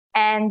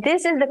And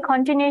this is the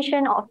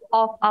continuation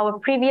of our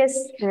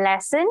previous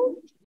lesson.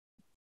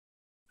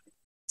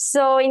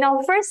 So in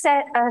our first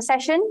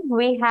session,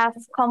 we have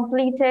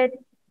completed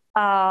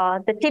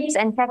the tips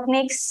and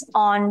techniques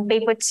on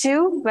paper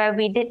 2, where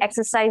we did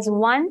exercise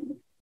 1,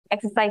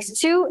 exercise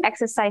 2,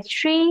 exercise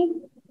 3,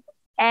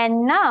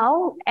 and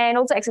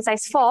also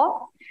exercise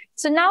 4.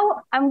 So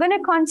now I'm going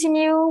to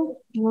continue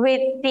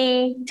with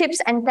the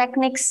tips and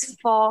techniques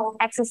for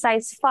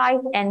exercise 5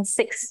 and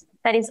 6.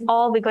 That is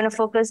all we're going to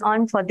focus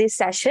on for this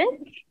session.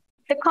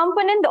 The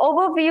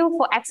overview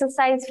for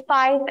exercise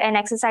 5 and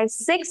exercise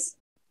 6.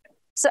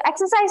 So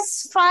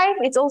exercise 5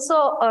 is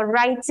also a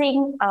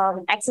writing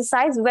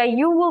exercise where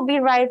you will be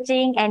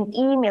writing an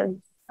email,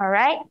 all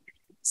right?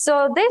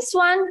 So this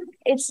one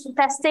is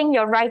testing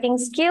your writing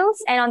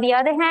skills. And on the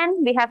other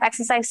hand, we have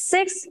exercise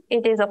 6.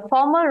 It is a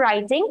formal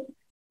writing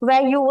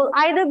where you will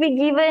either be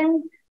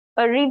given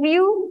a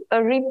review,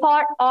 a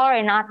report, or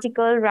an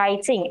article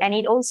writing. And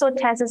it also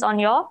tests on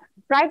your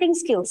writing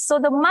skills. So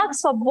the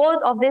marks for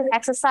both of this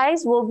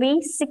exercise will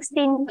be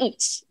 16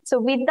 each. So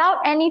without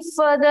any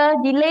further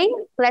delay,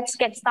 let's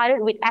get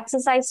started with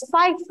exercise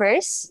 5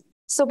 first.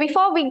 So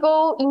before we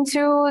go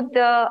into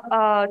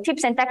the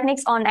tips and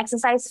techniques on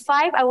exercise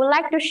 5, I would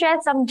like to share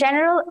some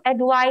general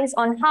advice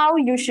on how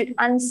you should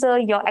answer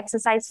your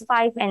exercise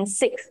 5 and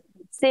 6,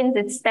 since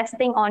it's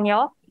testing on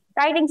your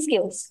writing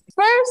skills.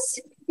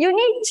 First, you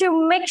need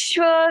to make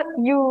sure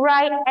you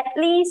write at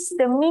least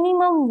the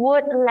minimum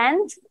word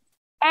length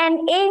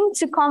and aim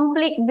to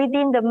complete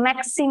within the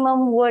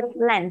maximum word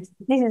length.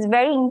 This is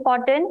very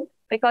important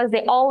because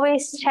they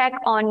always check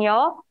on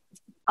your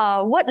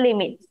word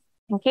limit.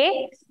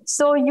 Okay,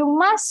 so you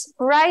must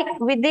write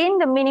within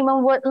the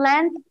minimum word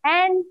length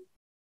and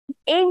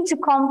aim to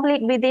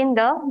complete within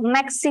the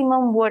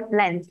maximum word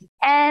length.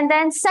 And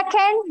then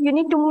second, you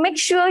need to make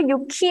sure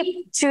you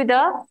keep to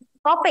the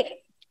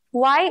topic.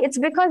 Why? It's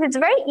because it's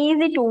very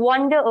easy to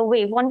wander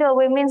away. Wander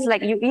away means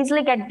like you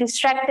easily get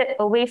distracted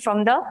away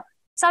from the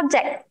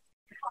subject.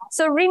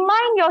 So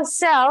remind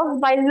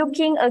yourself by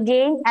looking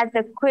again at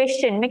the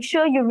question. Make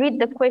sure you read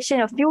the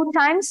question a few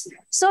times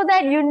so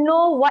that you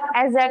know what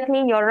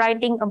exactly you're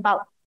writing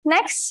about.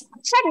 Next,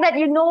 check that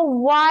you know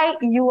why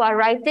you are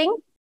writing,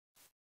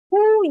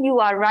 who you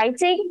are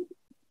writing,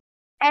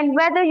 and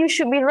whether you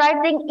should be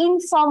writing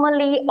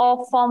informally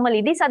or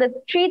formally. These are the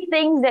 3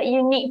 things that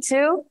you need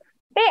to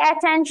pay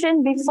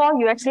attention before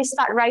you actually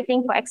start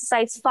writing for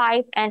exercise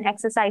 5 and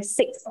exercise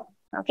 6.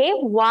 Okay,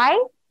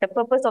 why? The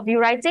purpose of you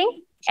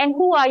writing. And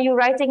who are you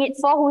writing it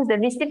for? Who's the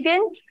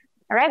recipient?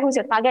 All right, who's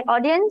your target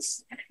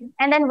audience?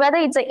 And then whether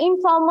it's an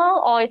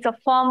informal or it's a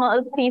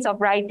formal piece of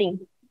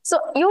writing. So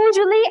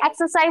usually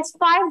exercise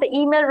 5, the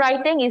email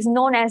writing is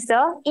known as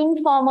the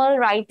informal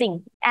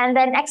writing. And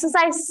then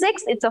exercise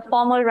 6, it's a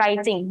formal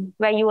writing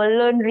where you will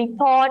learn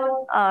report,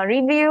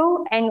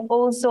 review, and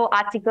also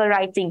article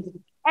writing.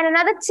 And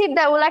another tip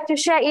that I would like to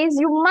share is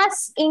you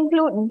must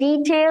include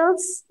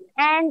details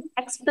and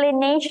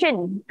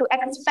explanation to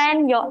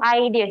expand your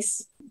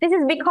ideas. This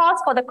is because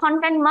for the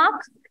content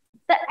mark,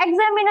 the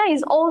examiner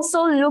is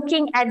also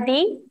looking at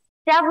the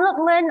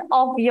development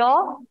of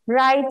your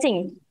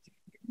writing.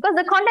 Because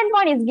the content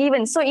point is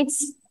given, so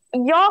it's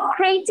your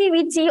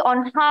creativity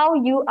on how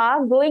you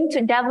are going to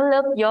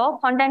develop your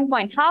content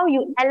point, how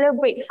you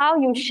elaborate, how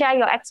you share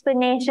your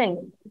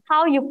explanation,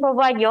 how you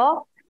provide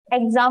your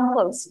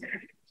examples.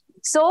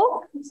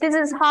 So this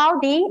is how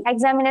the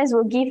examiners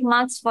will give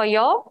marks for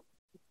your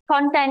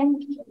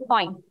content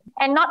point.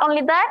 And not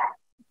only that,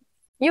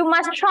 you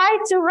must try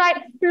to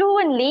write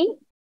fluently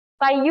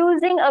by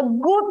using a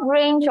good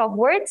range of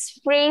words,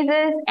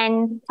 phrases,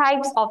 and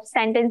types of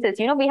sentences.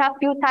 You know, we have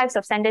few types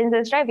of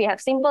sentences, right? We have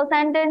simple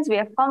sentence, we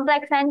have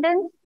complex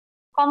sentence,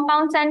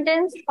 compound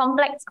sentence,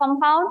 complex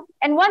compound.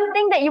 And one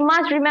thing that you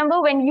must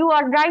remember when you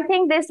are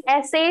writing these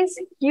essays,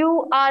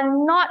 you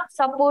are not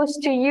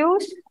supposed to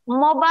use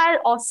mobile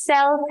or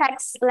cell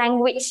text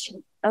language,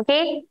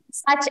 okay?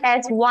 Such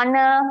as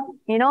wanna,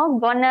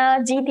 gonna,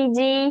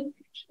 GTG,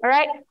 all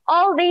right?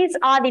 All these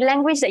are the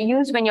language that you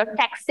use when you're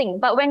texting.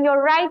 But when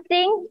you're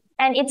writing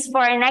and it's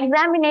for an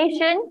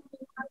examination,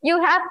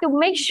 you have to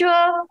make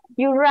sure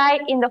you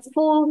write in the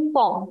full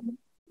form.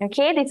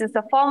 Okay, this is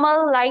the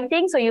formal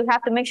writing, so you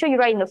have to make sure you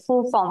write in the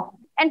full form.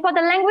 And for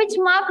the language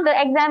mark, the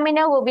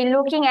examiner will be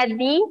looking at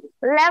the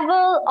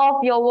level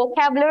of your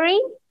vocabulary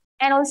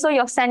and also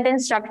your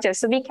sentence structure.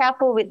 So be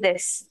careful with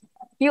this.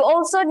 You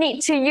also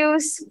need to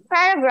use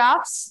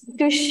paragraphs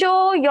to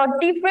show your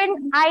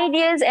different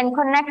ideas and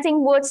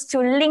connecting words to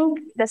link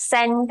the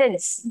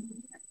sentence.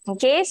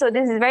 Okay, so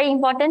this is very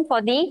important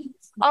for the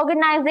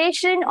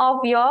organization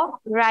of your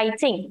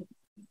writing.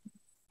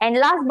 And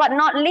last but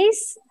not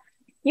least,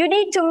 you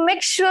need to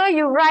make sure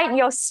you write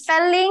your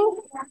spelling,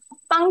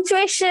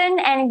 punctuation,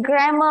 and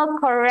grammar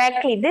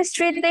correctly. These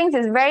 3 things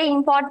is very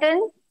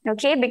important,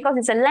 okay, because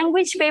it's a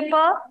language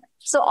paper.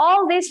 So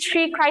all these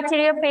 3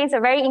 criteria plays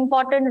a very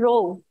important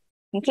role,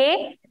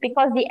 okay,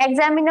 because the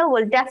examiner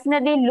will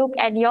definitely look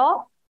at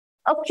your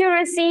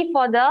accuracy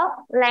for the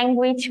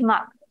language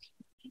mark.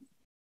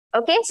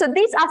 Okay, so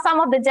these are some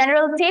of the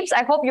general tips.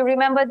 I hope you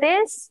remember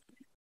this.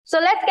 So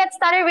let's get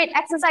started with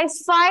exercise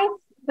 5,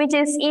 which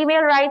is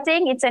email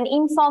writing. It's an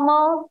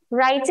informal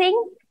writing.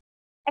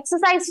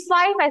 Exercise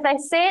 5, as I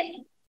said,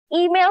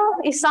 email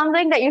is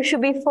something that you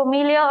should be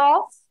familiar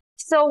of.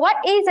 So what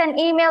is an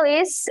email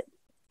is,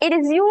 it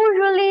is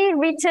usually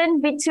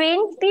written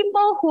between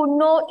people who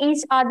know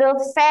each other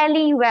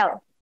fairly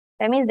well.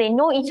 That means they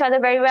know each other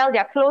very well. They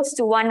are close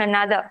to one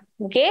another.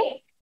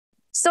 Okay.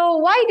 So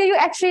why do you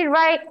actually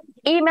write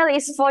email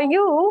is for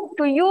you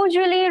to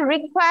usually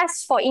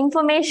request for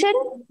information,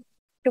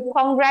 to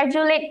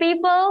congratulate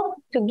people,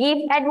 to give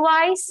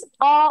advice,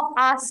 or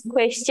ask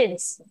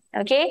questions.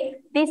 Okay,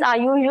 these are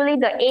usually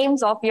the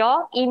aims of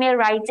your email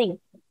writing.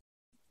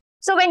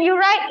 So when you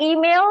write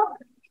email,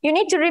 you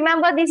need to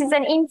remember this is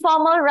an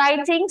informal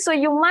writing, so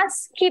you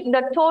must keep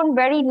the tone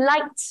very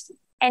light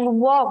and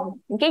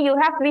warm. Okay, you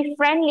have to be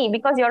friendly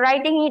because you're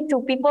writing it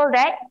to people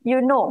that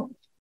you know.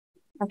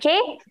 Okay,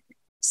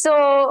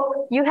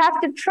 so you have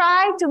to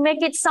try to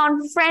make it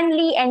sound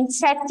friendly and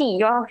chatty.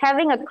 You're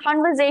having a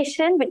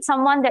conversation with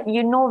someone that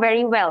you know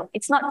very well.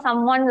 It's not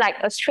someone like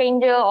a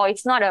stranger, or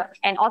it's not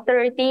an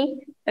authority.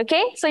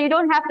 Okay, so you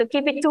don't have to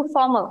keep it too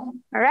formal.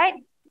 All right.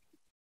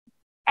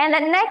 And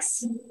then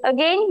next,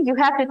 again, you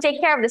have to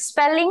take care of the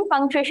spelling,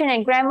 punctuation,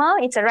 and grammar.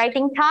 It's a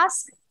writing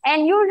task.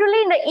 And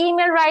usually in the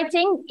email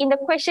writing, in the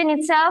question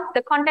itself,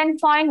 the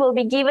content point will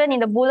be given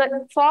in the bullet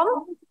form.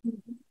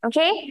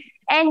 Okay.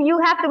 And you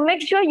have to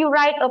make sure you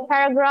write a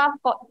paragraph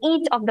for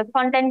each of the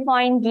content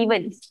point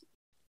given.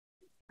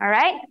 All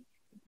right.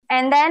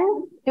 And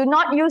then do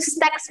not use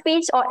text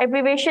speech or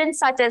abbreviations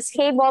such as,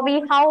 hey,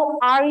 Bobby, how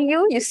are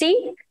you? You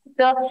see,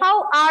 the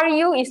how are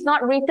you is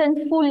not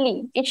written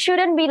fully. It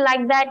shouldn't be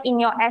like that in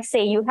your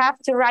essay. You have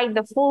to write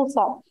the full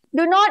form.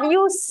 Do not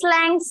use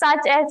slang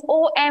such as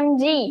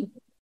OMG.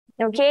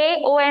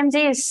 Okay,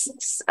 OMG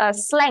is a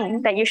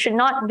slang that you should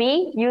not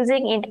be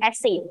using in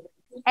essay.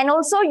 And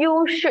also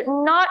you should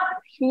not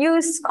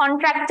use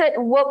contracted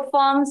verb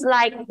forms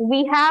like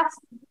we have,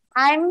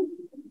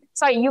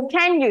 you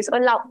can use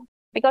allowed,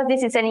 because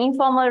this is an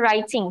informal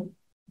writing.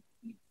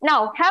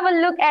 Now, have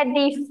a look at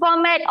the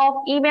format of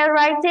email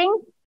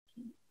writing.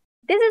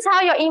 This is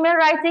how your email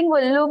writing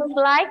will look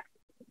like.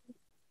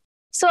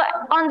 So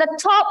on the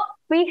top,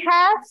 we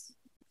have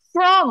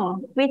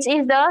from, which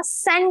is the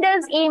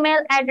sender's email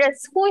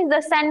address. Who is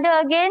the sender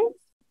again?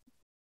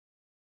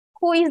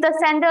 Who is the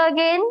sender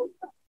again?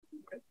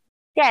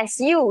 Yes,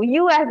 you.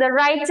 You as the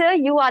writer,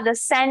 you are the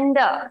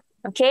sender.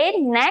 Okay,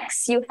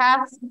 next you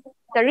have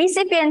the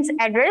recipient's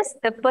address,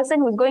 the person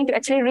who's going to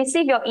actually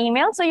receive your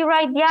email. So you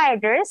write their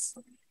address.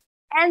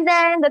 And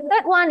then the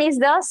third one is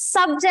the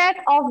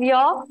subject of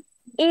your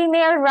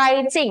email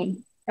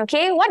writing.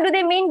 Okay, what do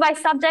they mean by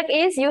subject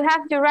is you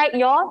have to write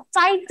your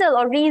title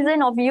or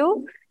reason of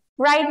you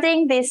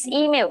writing this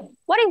email.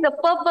 What is the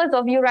purpose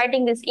of you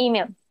writing this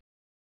email?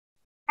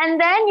 And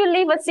then you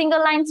leave a single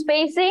line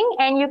spacing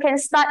and you can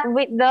start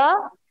with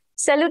the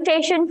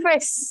salutation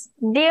first,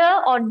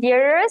 dear or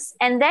dearest,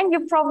 and then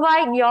you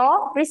provide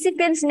your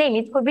recipient's name.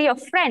 It could be your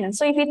friend.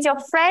 So if it's your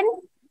friend,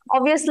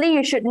 obviously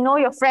you should know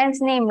your friend's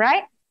name,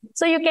 right?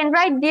 So you can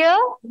write dear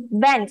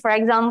Ben, for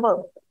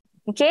example.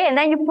 Okay, and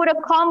then you put a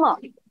comma.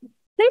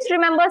 Please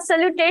remember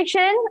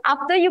salutation,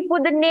 after you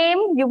put the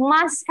name, you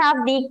must have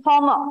the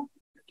comma.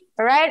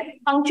 All right,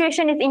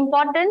 punctuation is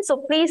important, so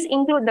please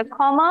include the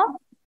comma.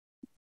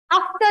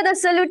 After the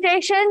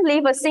salutation,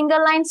 leave a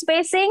single line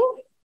spacing.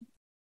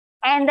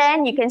 And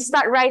then you can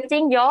start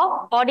writing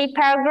your body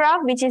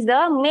paragraph, which is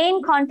the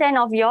main content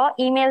of your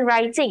email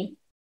writing.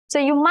 So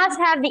you must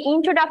have the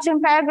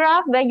introduction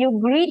paragraph where you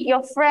greet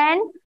your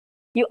friend,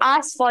 you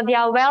ask for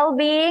their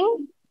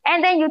well-being,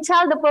 and then you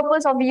tell the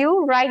purpose of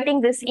you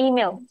writing this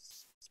email.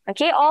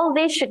 Okay, all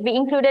this should be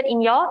included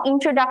in your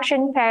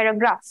introduction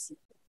paragraph.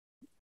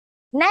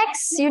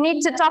 Next, you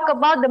need to talk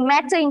about the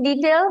matter in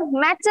detail.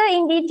 Matter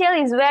in detail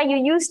is where you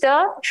use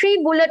the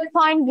 3 bullet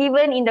points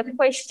given in the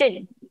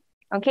question.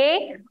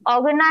 Okay,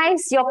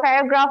 organize your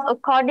paragraph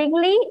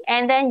accordingly,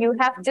 and then you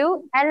have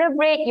to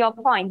elaborate your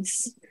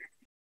points.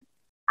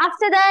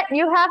 After that,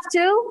 you have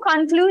to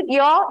conclude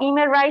your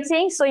email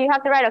writing. So you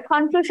have to write a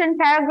conclusion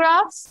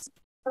paragraph,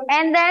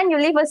 and then you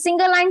leave a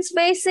single line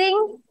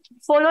spacing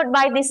followed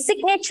by the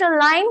signature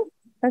line.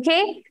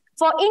 Okay.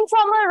 For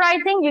informal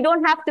writing, you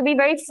don't have to be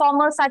very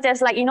formal, such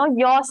as like,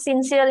 yours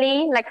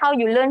sincerely, like how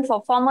you learn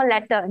for formal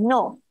letter.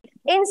 No.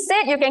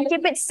 Instead, you can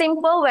keep it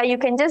simple where you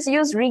can just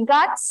use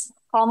regards,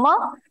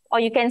 comma,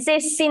 or you can say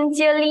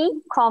sincerely,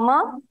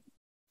 comma.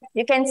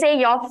 You can say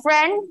your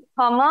friend,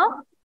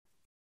 comma,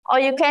 or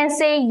you can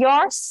say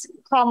yours,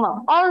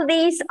 comma. All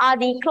these are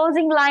the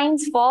closing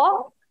lines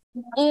for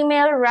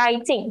email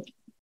writing.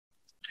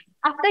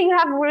 After you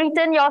have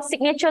written your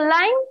signature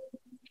line,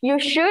 you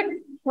should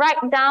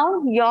write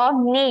down your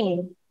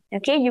name.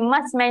 Okay, you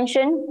must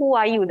mention who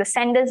are you, the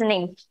sender's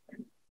name.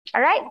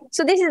 All right,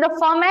 so this is the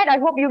format. I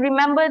hope you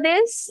remember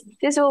this.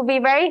 This will be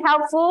very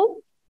helpful.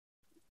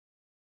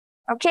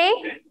 Okay,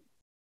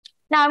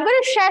 now I'm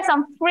going to share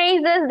some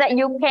phrases that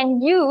you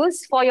can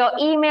use for your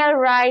email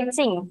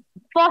writing.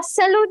 For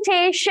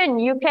salutation,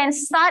 you can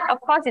start,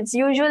 of course, it's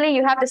usually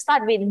you have to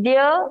start with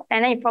dear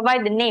and then you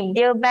provide the name,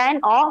 dear Ben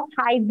or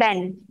hi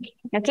Ben.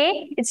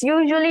 Okay, it's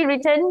usually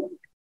written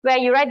where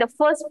you write the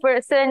first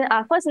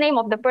name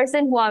of the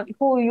person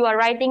who you are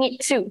writing it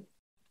to.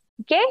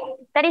 Okay,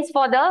 that is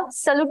for the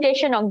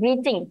salutation or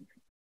greeting.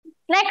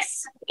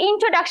 Next,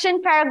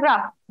 introduction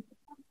paragraph.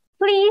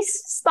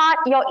 Please start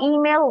your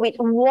email with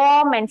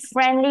warm and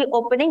friendly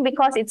opening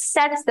because it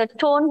sets the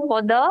tone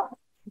for the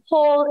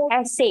whole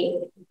essay.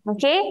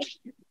 Okay,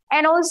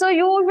 and also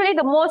usually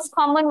the most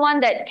common one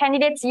that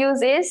candidates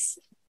use is,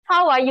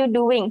 how are you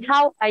doing?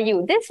 How are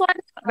you? This one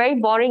is very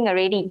boring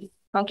already.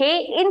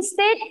 Okay,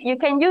 instead you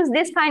can use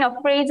this kind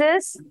of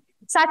phrases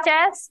such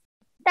as,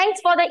 thanks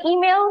for the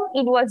email,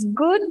 it was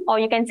good, or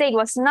you can say it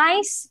was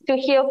nice to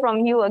hear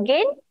from you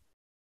again.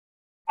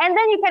 And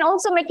then you can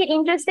also make it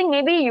interesting.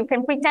 Maybe you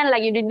can pretend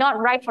like you did not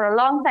write for a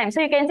long time. So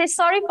you can say,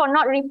 sorry for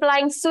not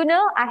replying sooner.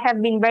 I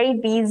have been very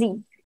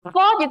busy.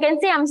 Fourth, you can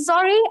say, I'm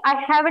sorry,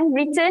 I haven't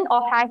written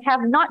or I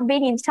have not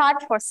been in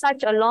touch for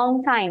such a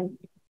long time.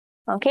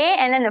 Okay,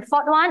 and then the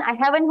fourth one, I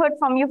haven't heard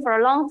from you for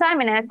a long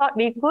time and I thought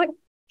we could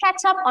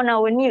catch up on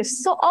our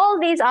news. So all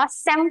these are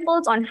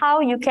samples on how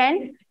you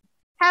can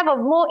have a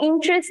more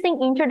interesting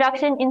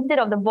introduction instead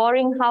of the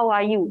boring, how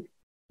are you?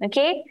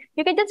 Okay,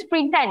 you can just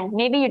pretend.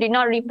 Maybe you did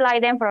not reply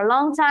them for a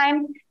long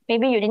time.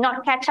 Maybe you did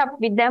not catch up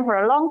with them for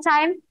a long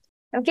time.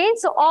 Okay,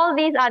 so all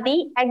these are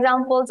the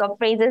examples of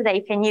phrases that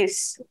you can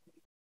use.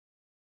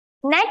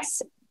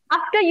 Next,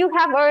 after you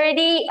have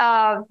already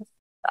have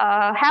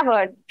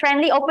a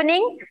friendly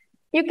opening,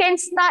 you can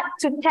start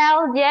to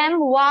tell them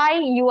why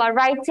you are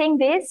writing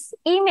this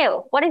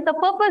email. What is the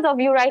purpose of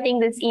you writing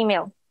this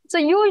email? So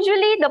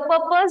usually the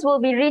purpose will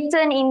be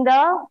written in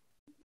the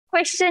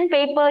question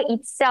paper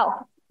itself.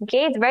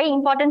 Okay, it's very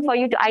important for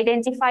you to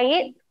identify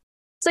it.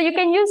 So you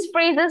can use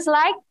phrases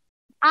like,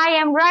 I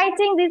am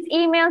writing this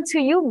email to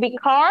you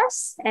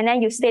because, and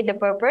then you state the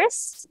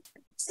purpose.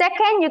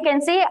 Second, you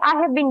can say,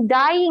 I have been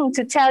dying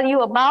to tell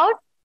you about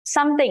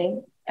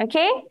something.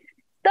 Okay.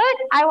 Third,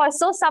 I was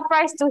so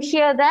surprised to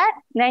hear that.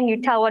 Then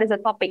you tell what is the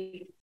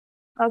topic.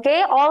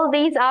 Okay. All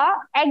these are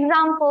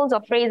examples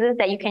of phrases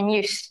that you can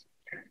use.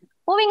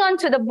 Moving on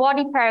to the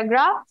body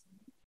paragraph.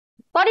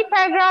 Body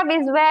paragraph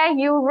is where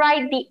you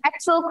write the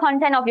actual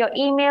content of your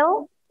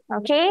email.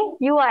 Okay.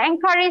 You are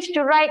encouraged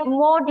to write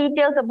more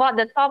details about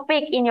the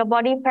topic in your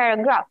body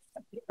paragraph.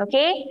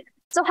 Okay.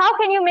 So how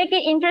can you make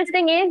it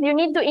interesting is you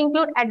need to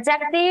include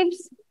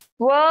adjectives,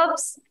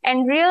 verbs,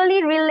 and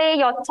really relay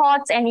your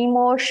thoughts and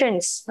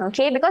emotions,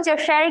 okay? Because you're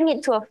sharing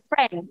it to a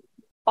friend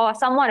or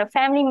someone, a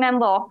family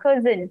member or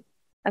cousin,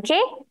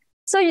 okay?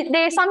 So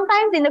they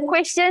sometimes in the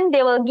question,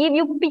 they will give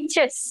you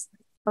pictures,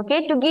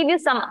 okay? To give you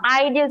some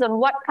ideas on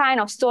what kind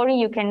of story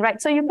you can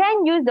write. So you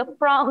can use the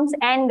prompts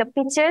and the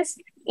pictures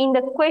in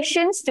the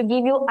questions to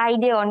give you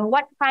idea on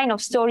what kind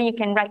of story you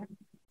can write.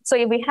 So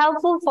it'll be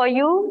helpful for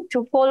you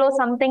to follow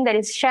something that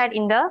is shared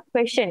in the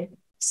question.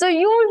 So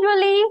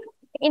usually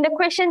in the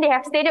question, they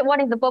have stated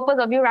what is the purpose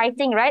of you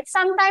writing, right?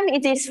 Sometimes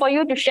it is for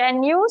you to share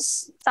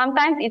news.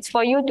 Sometimes it's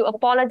for you to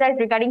apologize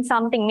regarding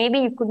something. Maybe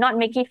you could not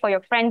make it for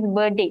your friend's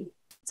birthday.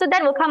 So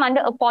that will come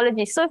under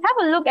apology. So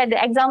have a look at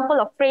the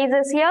example of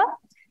phrases here.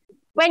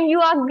 When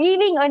you are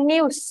giving a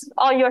news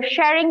or you're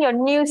sharing your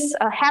news,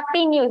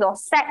 happy news or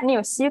sad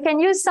news, you can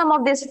use some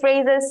of these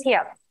phrases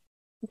here.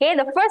 Okay,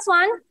 the first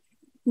one,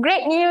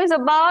 great news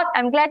about,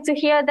 I'm glad to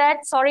hear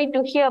that, sorry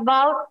to hear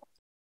about.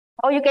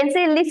 Or you can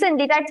say, listen,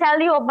 did I tell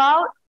you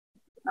about?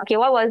 Okay,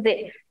 what was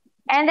it?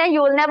 And then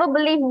you will never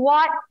believe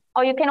what.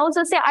 Or you can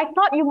also say, I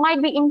thought you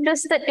might be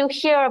interested to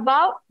hear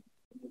about.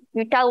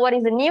 You tell what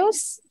is the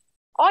news.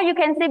 Or you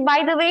can say,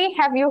 by the way,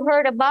 have you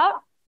heard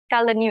about?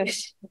 Tell the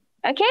news.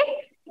 Okay?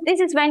 This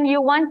is when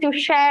you want to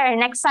share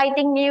an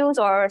exciting news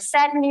or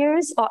sad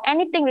news or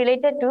anything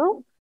related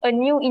to a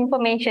new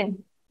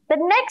information. The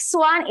next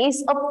one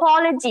is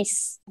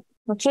apologies.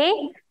 Okay?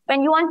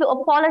 When you want to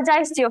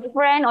apologize to your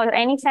friend or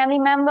any family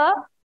member.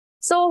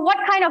 So what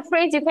kind of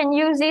phrase you can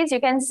use is, you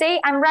can say,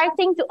 I'm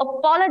writing to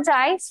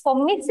apologize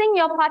for missing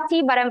your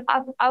party, but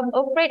I'm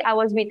afraid I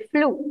was with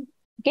flu.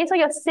 Okay, so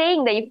you're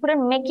saying that you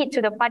couldn't make it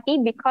to the party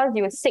because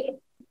you were sick.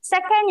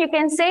 Second, you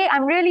can say,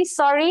 I'm really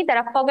sorry that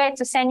I forgot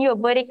to send you a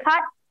birthday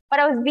card, but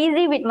I was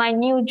busy with my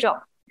new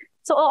job.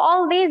 So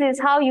all this is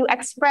how you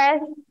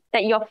express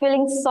that you're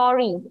feeling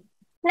sorry.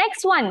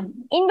 Next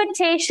one,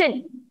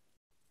 invitation.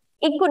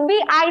 It could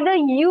be either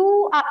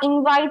you are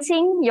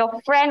inviting your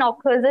friend or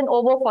cousin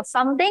over for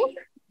something,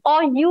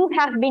 or you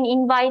have been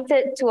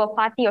invited to a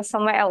party or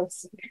somewhere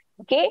else.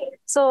 Okay,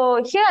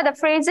 so here are the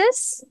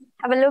phrases.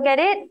 Have a look at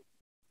it.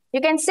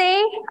 You can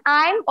say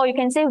or you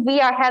can say we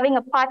are having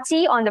a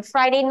party on the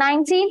Friday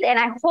 19th and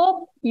I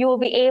hope you will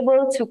be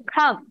able to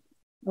come.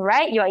 All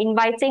right, you're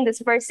inviting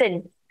this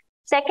person.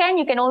 Second,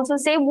 you can also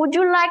say, would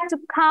you like to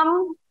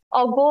come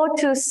or go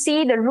to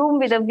see the room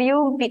with a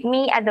view with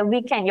me at the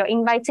weekend? You're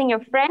inviting your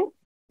friend.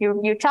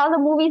 You tell the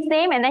movie's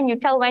name and then you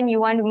tell when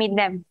you want to meet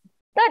them.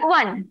 Third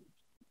one,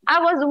 I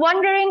was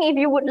wondering if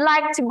you would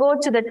like to go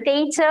to the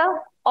theater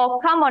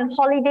or come on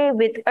holiday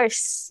with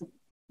us.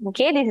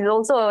 Okay, this is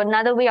also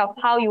another way of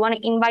how you want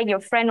to invite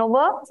your friend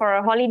over for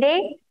a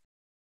holiday.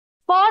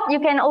 Fourth, you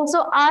can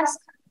also ask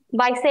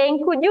by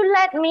saying, could you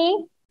let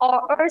me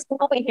or us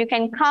know if you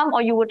can come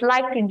or you would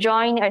like to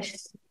join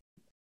us?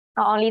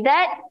 Not only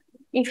that,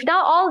 if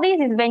now all this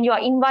is when you are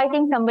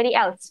inviting somebody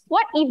else,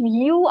 what if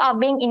you are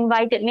being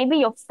invited? Maybe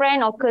your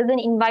friend or cousin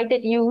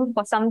invited you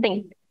for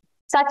something.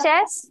 Such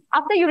as,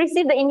 after you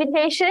receive the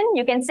invitation,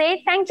 you can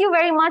say, thank you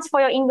very much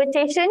for your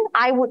invitation.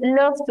 I would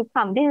love to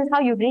come. This is how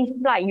you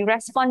reply, you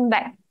respond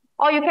back.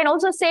 Or you can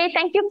also say,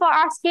 thank you for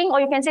asking,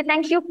 or you can say,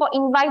 thank you for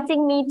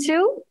inviting me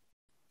to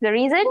the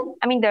reason,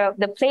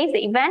 the place,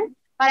 the event,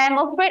 but I'm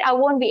afraid I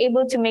won't be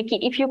able to make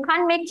it. If you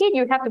can't make it,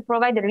 you have to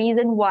provide the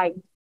reason why.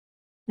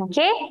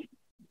 Okay?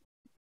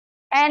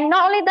 And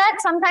not only that,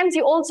 sometimes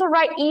you also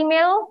write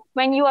email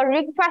when you are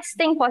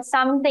requesting for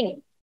something.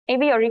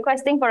 Maybe you're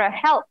requesting for a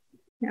help,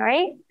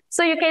 right?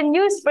 So you can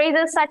use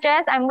phrases such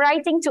as, I'm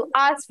writing to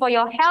ask for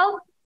your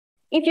help.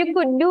 If you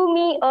could do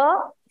me a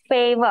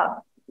favor.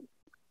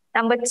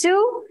 Number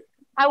two,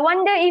 I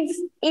wonder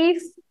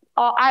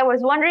or I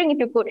was wondering if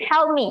you could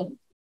help me.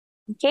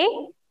 Okay?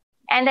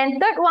 And then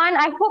third one,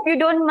 I hope you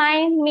don't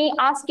mind me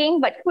asking,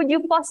 but could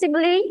you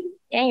possibly,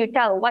 and you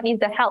tell what is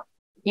the help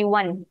you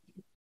want.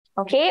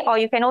 Okay? Or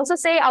you can also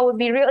say, I would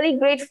be really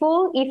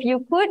grateful if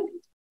you could,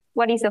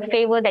 what is the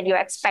favor that you're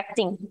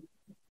expecting?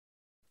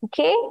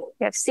 Okay?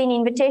 We have seen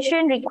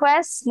invitation,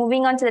 requests.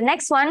 Moving on to the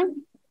next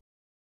one.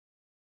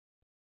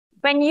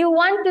 When you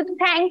want to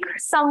thank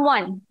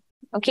someone,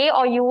 okay,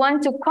 or you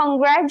want to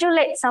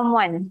congratulate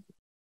someone,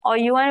 or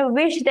you want to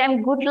wish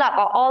them good luck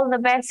or all the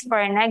best for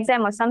an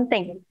exam or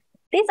something,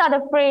 these are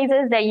the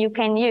phrases that you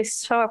can use.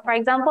 So, for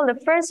example, the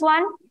first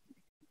one,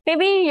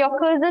 maybe your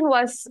cousin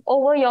was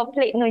over your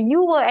place. No,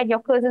 you were at your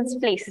cousin's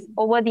place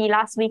over the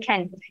last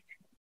weekend.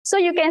 So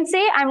you can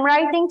say, I'm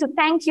writing to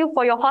thank you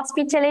for your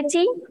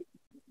hospitality.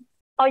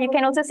 Or you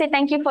can also say,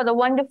 thank you for the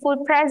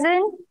wonderful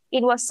present.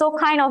 It was so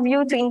kind of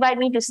you to invite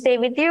me to stay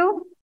with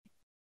you.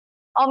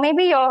 Or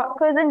maybe your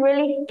cousin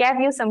really gave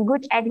you some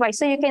good advice.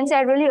 So you can say,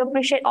 I really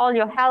appreciate all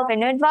your help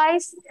and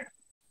advice.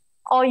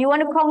 Or you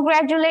want to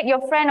congratulate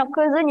your friend or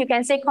cousin, you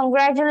can say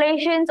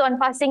congratulations on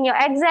passing your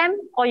exam.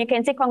 Or you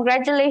can say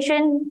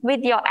congratulations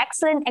with your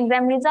excellent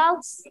exam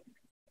results.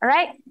 All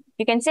right?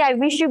 You can say, I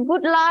wish you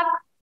good luck.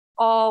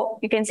 Or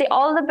you can say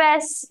all the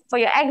best for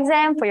your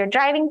exam, for your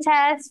driving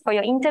test, for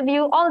your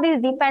interview. All this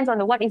depends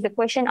on what is the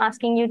question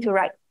asking you to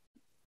write.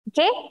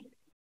 Okay?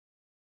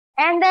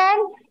 And then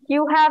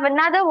you have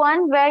another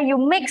one where you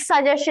make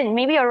suggestion.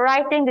 Maybe you're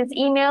writing this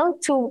email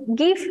to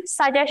give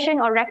suggestion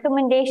or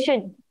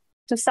recommendation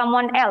to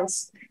someone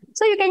else.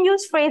 So you can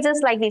use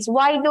phrases like this.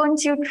 Why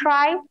don't you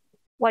try?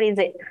 What is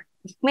it?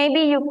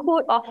 Maybe you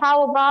could, or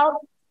how about,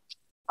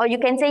 or you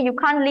can say you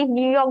can't leave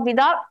New York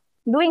without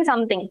doing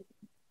something.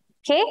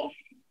 Okay?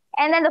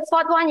 And then the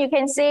fourth one, you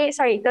can say,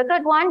 the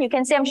third one, you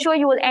can say, I'm sure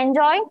you will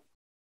enjoy.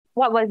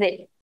 What was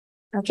it?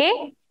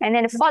 Okay? And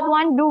then the fourth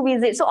one, do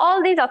visit. So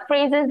all these are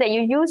phrases that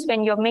you use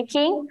when you're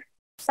making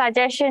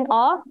suggestion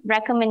or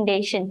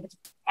recommendation.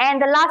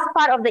 And the last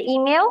part of the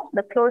email,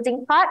 the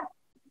closing part.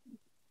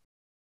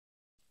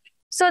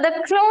 So the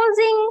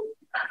closing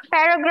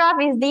paragraph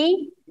is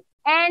the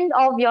end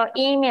of your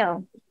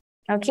email.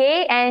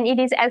 Okay? And it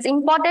is as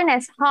important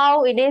as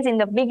how it is in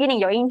the beginning,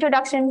 your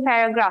introduction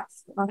paragraph.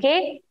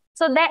 Okay?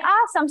 So there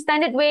are some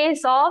standard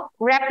ways of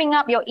wrapping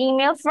up your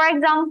email. For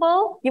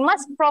example, you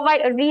must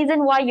provide a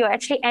reason why you're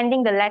actually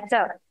ending the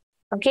letter.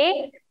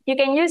 Okay? You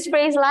can use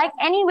phrase like,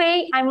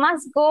 anyway, I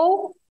must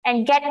go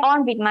and get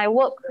on with my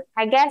work.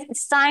 I guess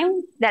it's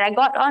time that I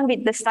got on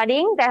with the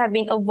studying that I've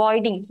been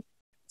avoiding.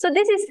 So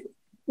this is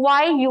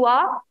why you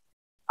are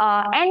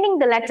ending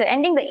the letter,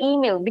 ending the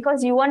email,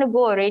 because you want to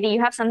go already.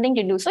 You have something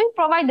to do. So you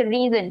provide the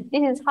reason.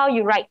 This is how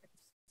you write.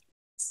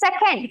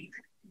 Second,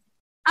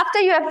 after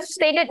you have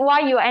stated why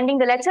you are ending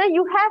the letter,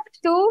 you have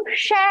to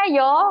share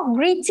your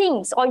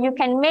greetings, or you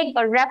can make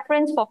a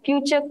reference for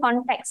future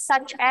context,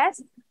 such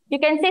as you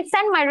can say,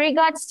 send my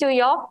regards to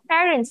your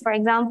parents, for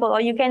example, or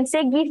you can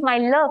say, give my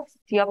love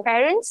to your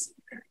parents.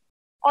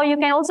 Or you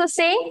can also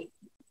say,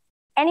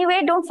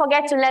 anyway, don't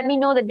forget to let me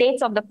know the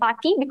dates of the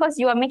party, because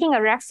you are making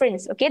a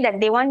reference, okay, that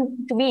they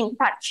want to be in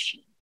touch.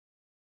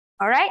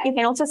 All right. You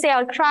can also say,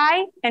 I'll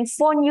try and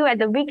phone you at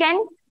the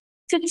weekend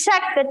to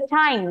check the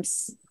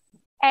times.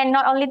 And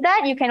not only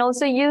that, you can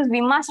also use, we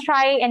must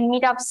try and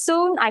meet up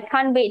soon. I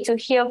can't wait to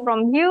hear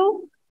from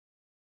you.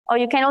 Or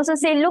you can also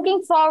say,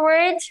 looking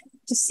forward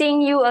to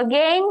seeing you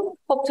again.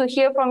 Hope to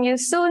hear from you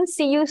soon.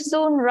 See you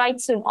soon,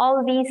 write soon.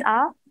 All these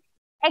are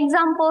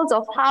examples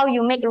of how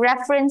you make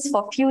reference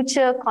for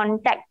future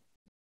contact.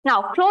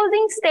 Now,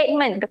 closing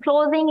statement, the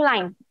closing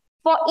line.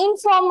 For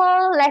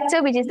informal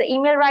letter, which is the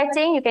email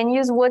writing, you can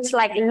use words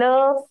like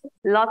love,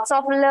 lots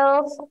of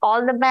love,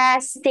 all the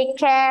best, take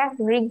care,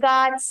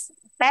 regards,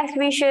 best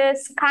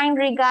wishes, kind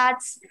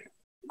regards,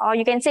 or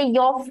you can say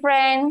your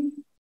friend.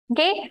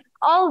 Okay,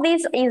 all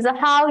this is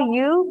how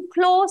you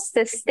close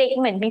the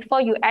statement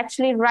before you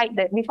actually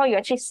before you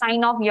actually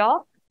sign off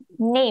your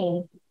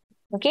name.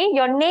 Okay,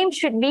 your name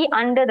should be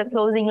under the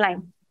closing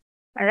line.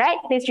 All right,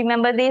 please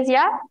remember this,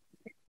 yeah?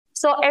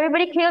 So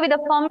everybody clear with the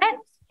format?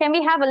 Can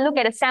we have a look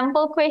at a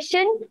sample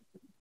question?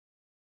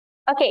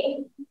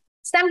 Okay,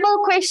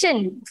 sample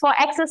question for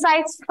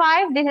exercise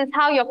 5. This is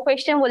how your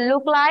question will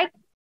look like.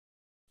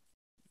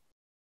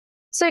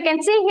 So you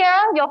can see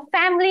here, your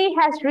family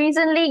has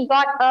recently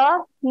got a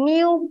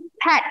new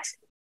pet.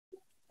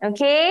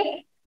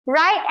 Okay,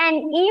 write an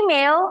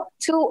email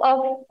to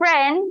a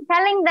friend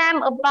telling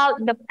them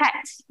about the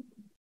pet.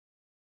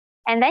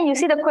 And then you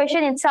see the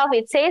question itself,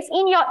 it says,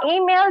 in your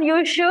email,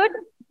 you should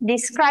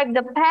describe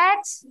the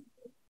pet,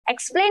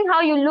 explain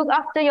how you look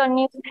after your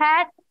new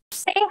pet,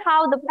 say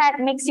how the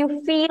pet makes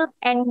you feel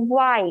and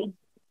why.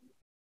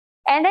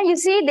 And then you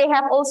see they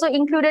have also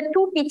included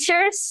 2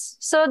 pictures.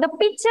 So the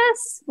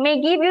pictures may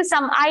give you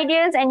some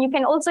ideas and you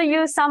can also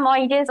use some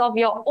ideas of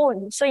your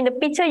own. So in the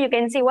picture, you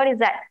can see, what is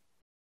that?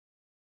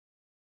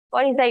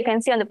 What is that you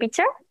can see on the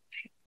picture?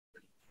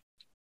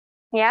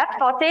 Yeah,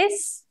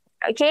 tortoise.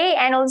 Okay,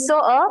 and also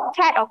a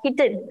cat or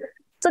kitten.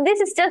 So this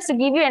is just to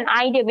give you an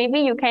idea. Maybe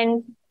you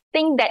can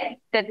think that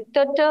the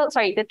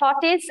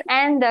tortoise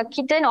and the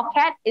kitten or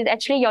cat is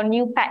actually your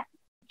new pet.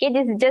 Okay,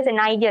 this is just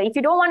an idea. If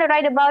you don't want to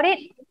write about it,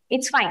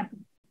 it's fine.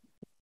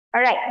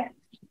 All right.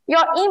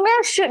 Your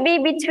email should be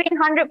between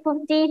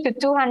 150 to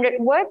 200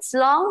 words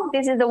long.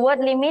 This is the word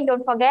limit,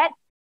 don't forget.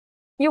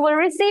 You will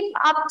receive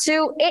up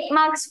to 8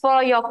 marks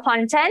for your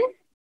content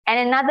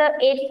and another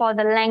 8 for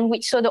the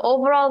language. So the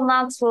overall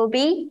marks will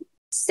be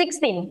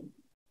 16.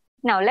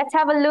 Now, let's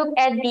have a look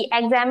at the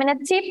examiner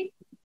tip.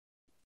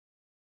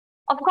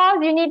 Of course,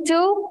 you need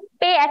to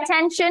pay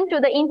attention to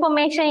the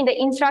information in the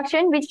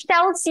instruction, which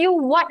tells you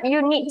what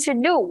you need to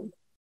do.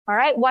 All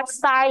right, what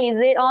style is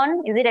it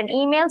on? Is it an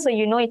email? So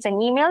you know it's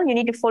an email. You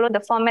need to follow the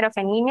format of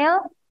an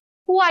email.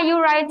 Who are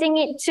you writing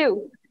it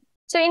to?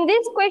 So in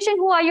this question,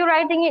 who are you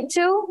writing it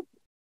to?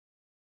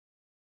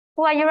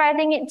 Who are you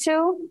writing it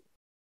to?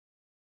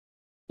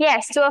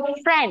 Yes, to a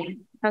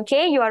friend.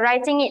 Okay, you are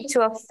writing it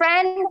to a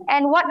friend.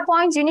 And what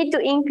points you need to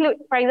include?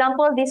 For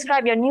example,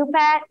 describe your new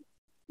pet.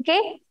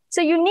 Okay,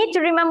 so you need to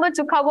remember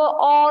to cover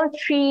all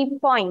 3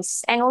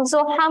 points and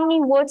also how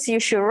many words you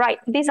should write.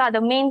 These are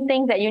the main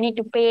things that you need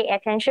to pay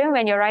attention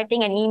when you're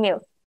writing an email.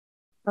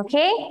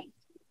 Okay,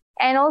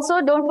 and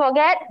also don't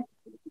forget,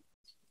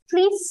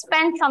 please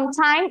spend some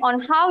time on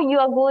how you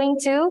are going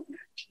to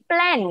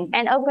plan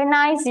and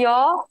organize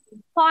your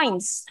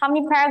points. How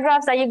many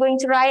paragraphs are you going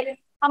to write?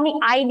 How many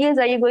ideas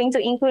are you going to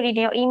include in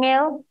your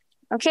email?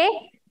 Okay.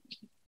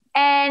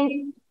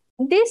 And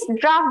this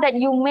draft that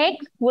you make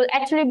will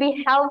actually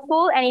be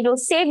helpful and it will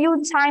save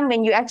you time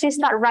when you actually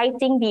start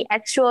writing the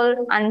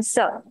actual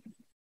answer.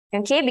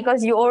 Okay,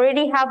 because you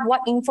already have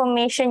what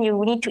information you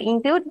need to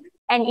include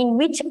and in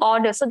which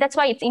order. So that's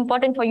why it's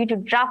important for you to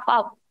draft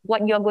out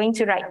what you're going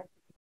to write.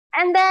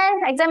 And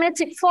then examiner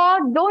tip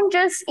 4, don't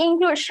just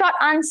include short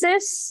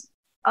answers,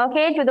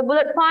 okay, to the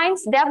bullet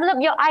points. Develop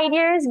your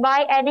ideas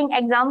by adding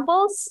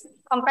examples,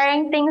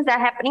 comparing things that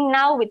are happening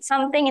now with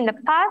something in the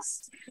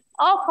past,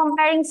 or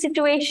comparing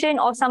situation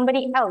or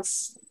somebody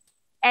else.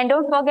 And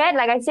don't forget,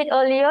 like I said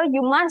earlier,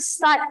 you must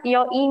start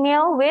your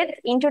email with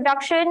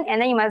introduction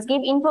and then you must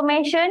give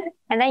information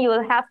and then you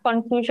will have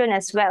conclusion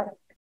as well.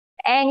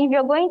 And if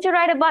you're going to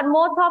write about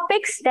more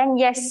topics, then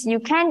yes,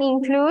 you can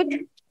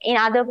include in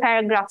other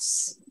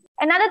paragraphs.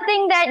 Another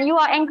thing that you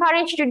are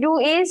encouraged to do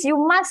is you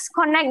must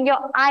connect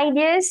your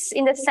ideas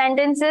in the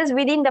sentences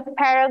within the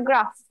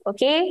paragraph,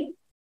 okay?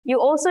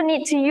 You also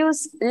need to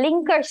use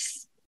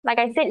linkers. Like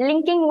I said,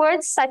 linking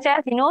words such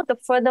as, the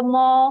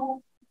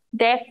furthermore,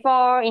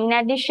 therefore, in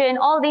addition,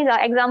 all these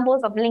are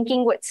examples of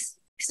linking words.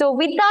 So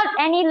without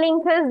any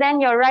linkers,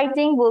 then your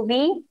writing will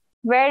be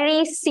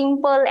very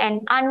simple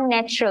and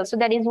unnatural. So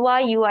that is why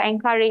you are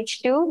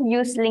encouraged to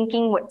use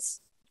linking words.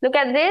 Look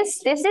at this.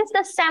 This is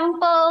the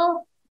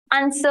sample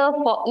answer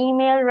for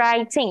email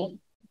writing.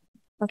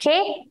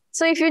 Okay,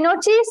 so if you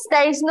notice,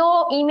 there is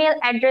no email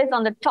address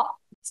on the top.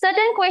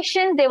 Certain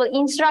questions, they will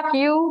instruct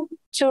you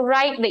to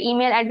write the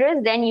email address,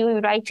 then you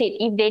write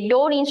it. If they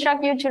don't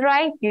instruct you to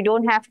write, you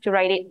don't have to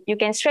write it. You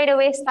can straight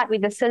away start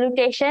with the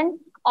salutation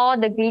or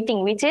the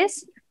greeting, which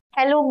is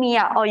hello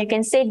Mia, or you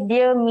can say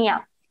dear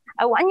Mia.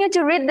 I want you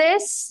to read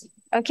this,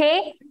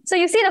 okay? So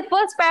you see the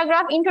first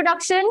paragraph,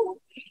 introduction.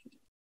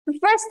 The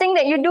first thing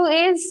that you do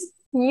is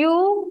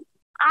you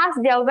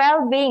ask their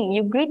well-being.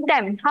 You greet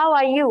them. How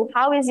are you?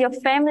 How is your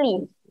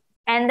family?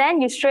 And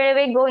then you straight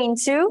away go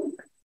into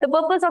the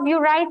purpose of you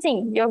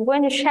writing. You're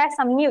going to share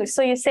some news.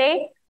 So you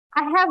say,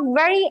 I have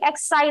very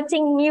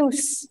exciting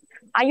news.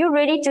 Are you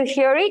ready to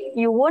hear it?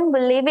 You won't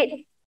believe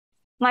it.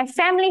 My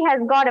family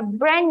has got a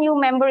brand new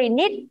member in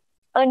it,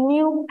 a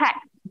new pet.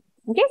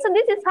 Okay, so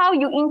this is how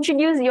you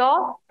introduce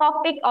your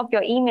topic of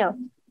your email.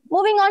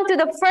 Moving on to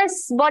the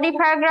first body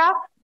paragraph.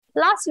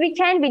 Last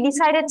weekend, we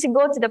decided to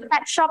go to the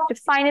pet shop to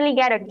finally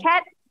get a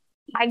cat.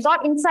 I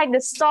got inside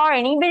the store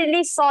and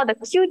immediately saw the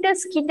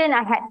cutest kitten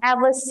I had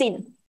ever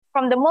seen.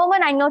 From the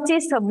moment I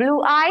noticed her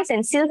blue eyes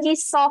and silky,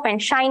 soft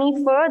and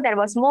shiny fur that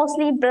was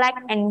mostly black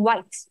and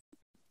white.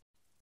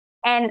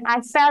 And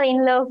I fell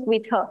in love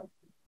with her.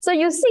 So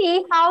you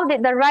see, how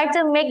did the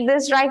writer make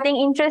this writing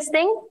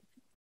interesting?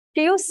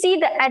 Do you see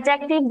the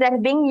adjectives that are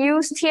being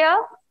used here?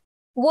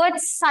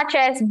 Words such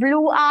as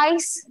blue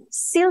eyes,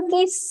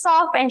 silky,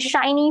 soft and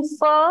shiny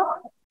fur.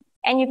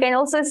 And you can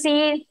also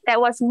see that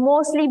was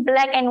mostly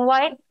black and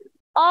white.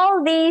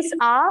 All these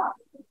are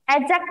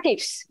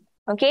adjectives,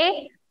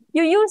 okay?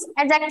 You use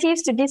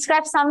adjectives to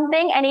describe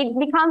something and it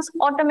becomes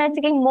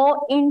automatically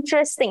more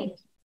interesting.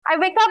 I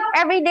wake up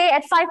every day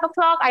at 5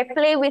 o'clock. I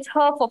play with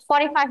her for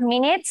 45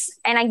 minutes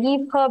and I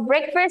give her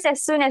breakfast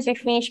as soon as we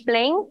finish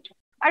playing.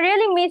 I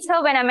really miss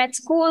her when I'm at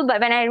school, but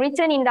when I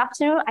return in the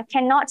afternoon, I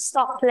cannot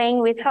stop playing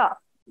with her.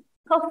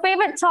 Her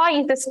favorite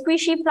toy is the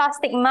squishy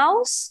plastic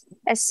mouse.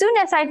 As soon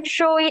as I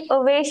throw it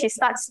away, she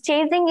starts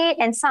chasing it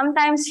and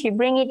sometimes she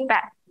brings it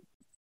back.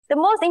 The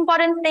most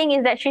important thing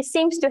is that she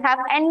seems to have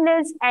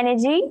endless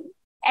energy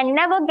and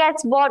never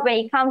gets bored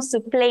when it comes to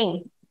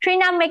playing.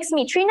 Trina makes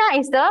me. Trina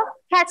is the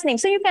cat's name.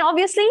 So you can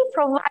obviously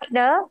provide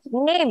the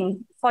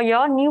name for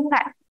your new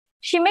pet.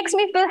 She makes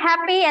me feel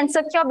happy and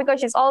secure because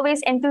she's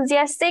always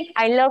enthusiastic.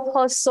 I love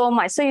her so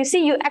much. So you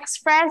see, you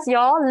express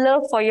your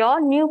love for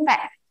your new pet.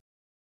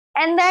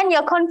 And then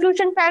your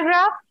conclusion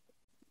paragraph.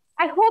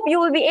 I hope you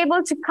will be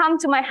able to come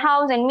to my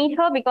house and meet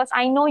her because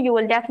I know you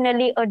will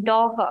definitely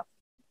adore her.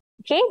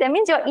 Okay, that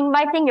means you're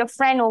inviting your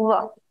friend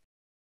over.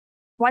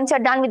 Once you're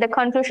done with the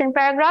conclusion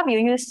paragraph,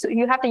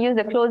 you have to use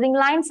the closing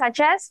line such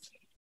as,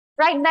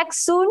 write back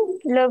soon,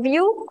 love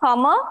you,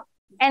 comma,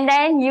 and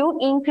then you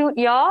include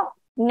your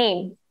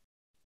name.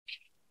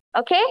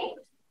 Okay,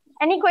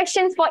 any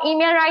questions for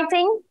email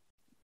writing?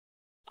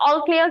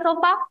 All clear so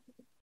far?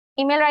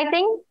 Email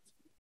writing?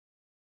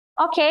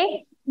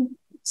 Okay,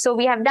 so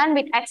we have done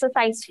with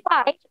exercise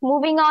 5.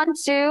 Moving on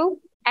to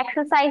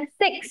exercise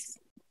 6.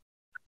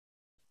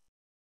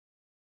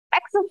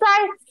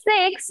 Exercise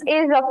 6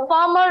 is a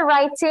formal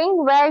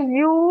writing where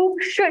you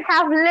should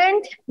have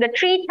learned the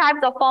 3 types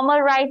of formal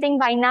writing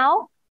by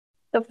now.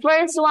 The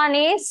first one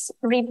is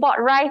report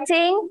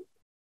writing.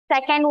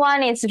 Second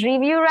one is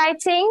review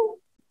writing.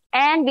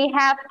 And we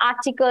have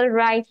article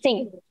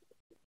writing.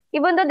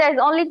 Even though there's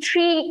only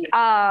 3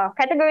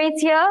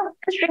 categories here,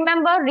 just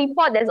remember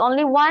report, there's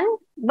only 1.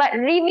 But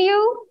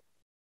review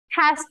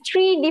has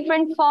 3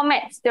 different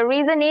formats. The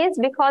reason is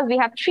because we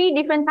have 3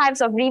 different types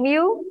of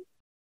review.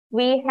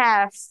 We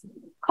have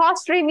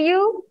cost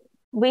review,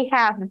 we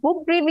have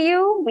book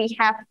review, we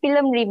have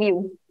film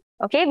review.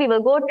 Okay, we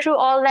will go through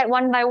all that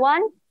one by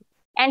one.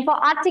 And for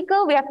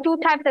article, we have 2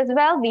 types as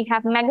well. We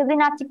have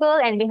magazine article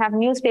and we have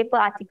newspaper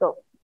article.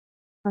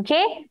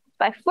 Okay,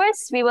 but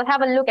first we will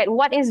have a look at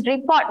what is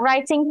report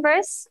writing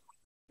first.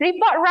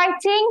 Report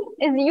writing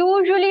is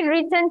usually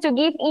written to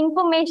give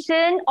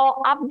information or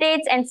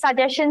updates and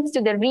suggestions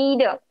to the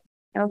reader.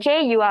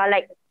 Okay, you are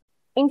like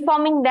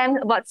informing them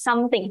about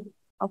something.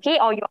 Okay,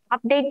 or you're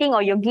updating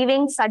or you're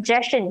giving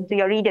suggestion to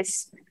your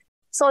readers.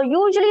 So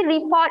usually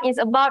report is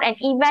about an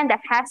event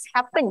that has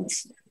happened.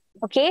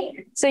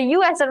 Okay, so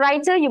you as a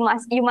writer, you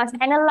must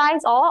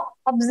analyze or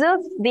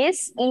observe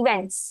these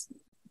events.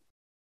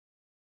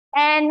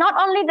 And not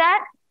only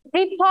that,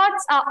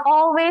 reports are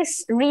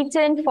always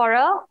written for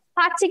a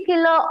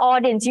particular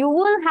audience. You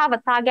will have a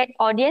target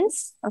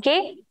audience,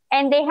 okay?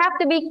 And they have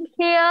to be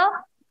clear,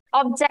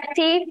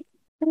 objective,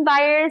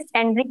 unbiased,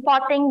 and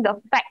reporting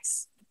the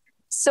facts.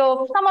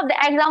 So some of the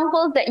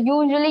examples that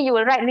usually you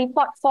will write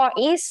report for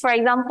is, for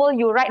example,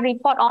 you write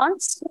report on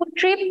school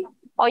trip,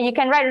 or you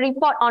can write a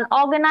report on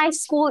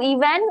organized school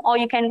event, or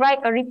you can write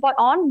a report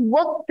on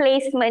work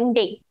placement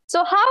day.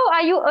 So how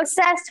are you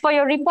assessed for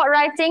your report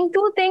writing?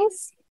 2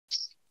 things,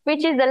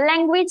 which is the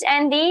language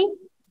and the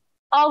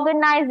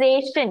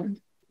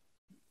organization.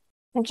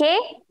 Okay,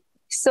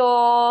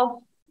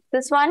 so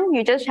this one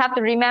you just have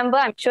to remember.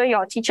 I'm sure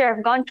your teacher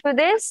have gone through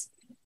this.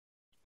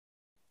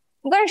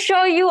 I'm going to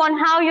show you on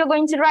how you're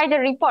going to write the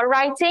report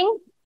writing.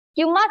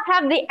 You must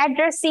have the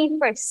addressee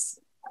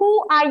first.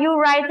 Who are you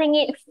writing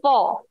it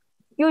for?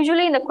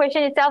 Usually in the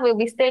question itself will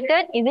be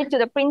stated, is it to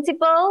the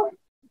principal?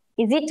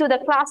 Is it to the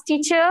class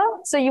teacher?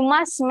 So you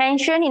must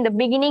mention in the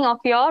beginning of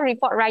your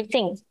report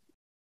writing.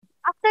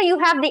 After you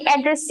have the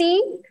addressee,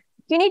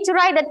 you need to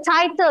write the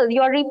title.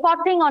 You're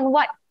reporting on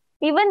what?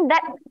 Even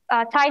that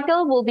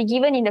title will be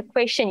given in the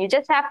question. You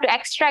just have to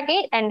extract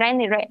it and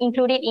then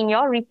include it in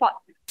your report.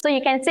 So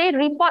you can say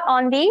report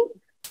on the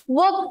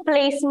work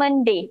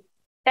placement day.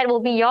 That will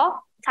be your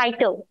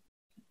title.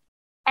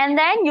 And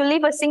then you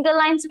leave a single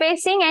line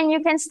spacing and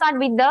you can start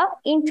with the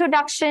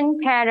introduction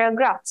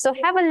paragraph. So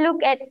have a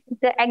look at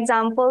the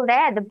example there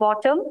at the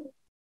bottom.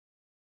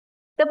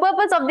 The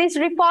purpose of this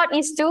report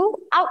is to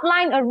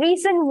outline a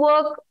recent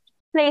work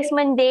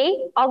placement day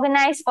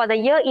organized for the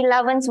year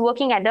 11s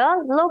working at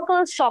the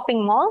local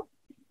shopping mall.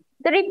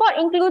 The report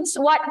includes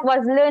what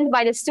was learned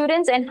by the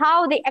students and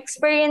how the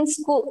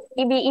experience could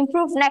be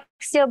improved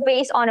next year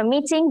based on a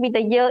meeting with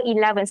the year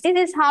 11s.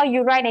 This is how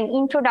you write an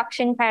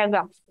introduction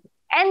paragraph.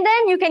 And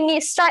then you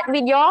can start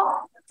with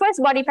your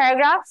first body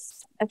paragraph,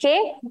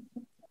 okay?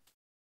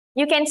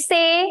 You can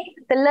say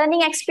the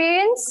learning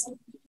experience.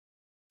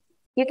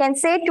 You can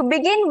say to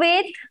begin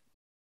with,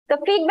 The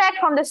feedback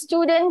from the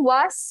student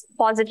was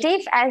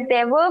positive as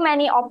there were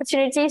many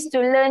opportunities to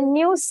learn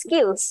new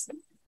skills.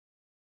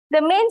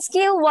 The main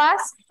skill was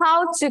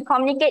how to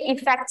communicate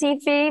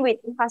effectively with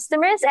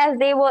customers as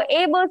they were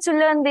able to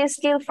learn this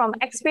skill from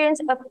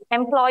experienced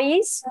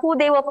employees who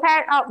they were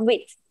paired up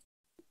with.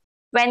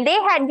 When they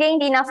had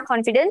gained enough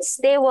confidence,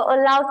 they were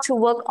allowed to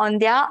work on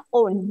their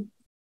own.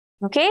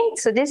 Okay,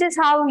 so this is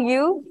how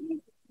you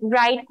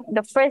write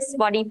the first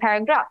body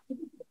paragraph.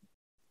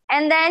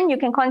 And then you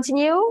can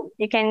continue,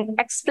 you can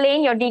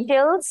explain your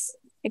details.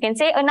 You can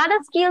say another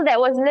skill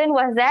that was learned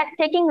was that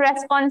taking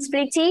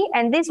responsibility,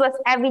 and this was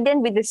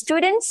evident with the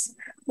students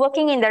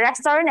working in the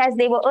restaurant as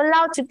they were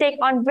allowed to take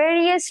on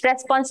various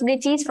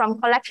responsibilities from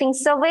collecting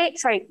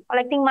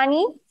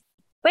money,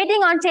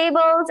 waiting on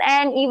tables,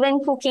 and even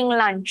cooking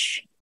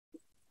lunch.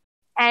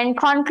 And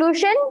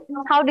conclusion,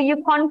 how do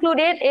you conclude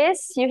it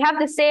is you have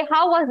to say,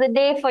 how was the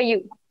day for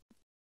you?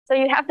 So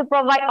you have to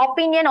provide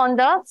opinion on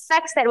the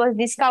facts that was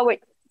discovered.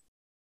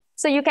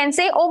 So you can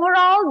say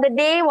overall, the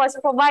day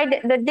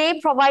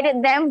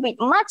provided them with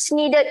much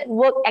needed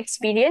work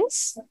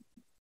experience.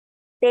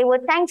 They were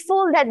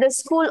thankful that the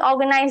school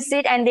organized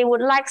it and they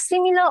would like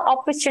similar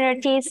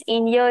opportunities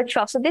in year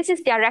 12. So this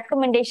is their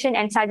recommendation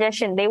and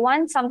suggestion. They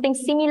want something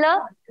similar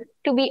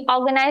to be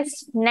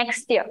organized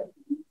next year.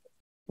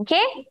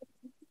 Okay?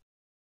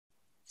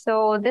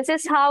 So this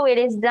is how it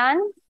is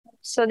done.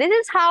 So this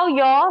is how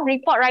your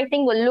report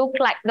writing will look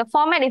like. The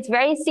format is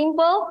very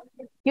simple.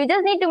 You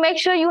just need to make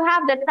sure you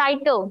have the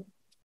title,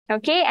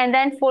 okay? And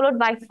then followed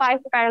by 5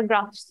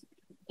 paragraphs.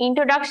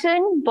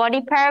 Introduction,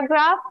 body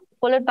paragraph,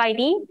 followed by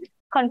the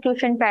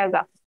conclusion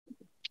paragraph.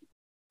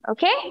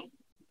 Okay?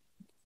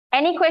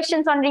 Any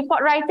questions on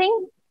report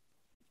writing?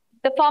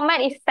 The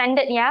format is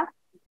standard, yeah?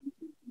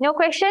 No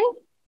question?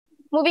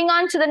 Moving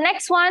on to the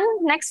next one,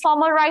 next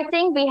formal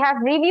writing, we have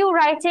review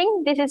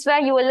writing. This is where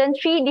you will learn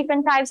 3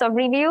 different types of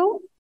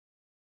review.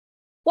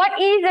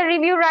 What is a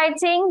review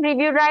writing?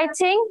 Review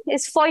writing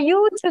is for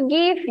you to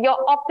give your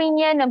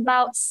opinion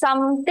about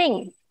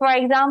something. For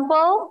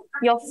example,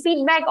 your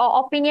feedback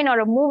or opinion on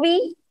a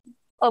movie,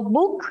 a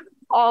book,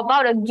 or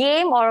about a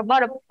game, or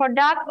about a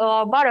product,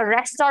 or about a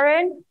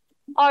restaurant,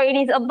 or it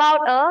is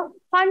about a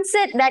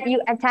concert that you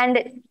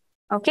attended.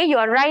 Okay, you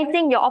are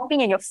writing your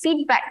opinion, your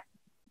feedback.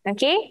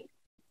 Okay,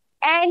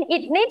 and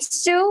it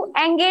needs to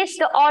engage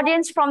the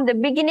audience from the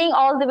beginning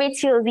all the way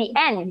till the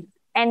end.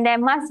 And there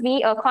must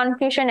be a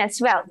conclusion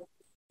as well.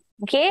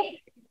 Okay,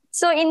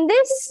 so in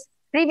this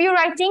review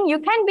writing, you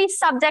can be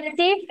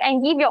subjective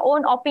and give your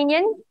own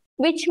opinion,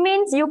 which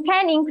means you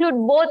can include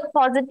both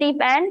positive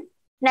and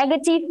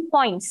negative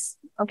points.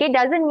 Okay,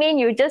 doesn't mean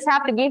you just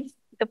have to give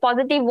the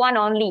positive one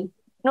only.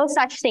 No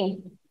such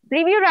thing.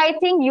 Review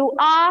writing, you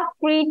are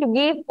free to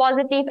give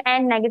positive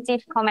and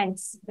negative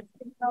comments.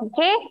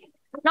 Okay,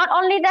 not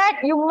only that,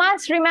 you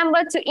must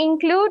remember to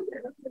include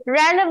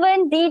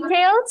relevant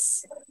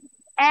details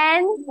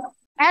and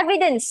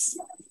evidence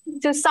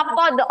to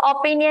support the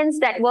opinions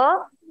that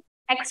were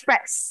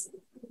expressed.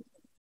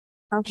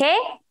 Okay?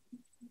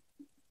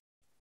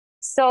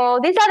 So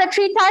these are the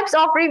 3 types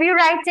of review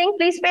writing.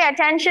 Please pay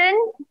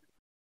attention.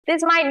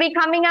 This might be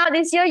coming out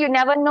this year. You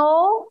never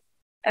know.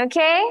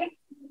 Okay?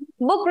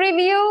 Book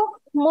review,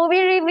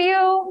 movie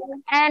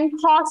review, and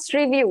course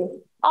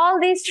review. All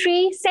these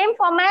 3, same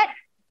format,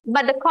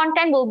 but the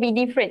content will be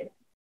different.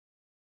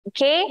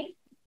 Okay?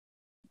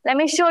 Let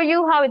me show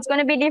you how it's going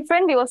to be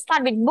different. We will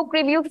start with book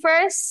review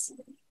first.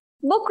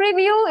 Book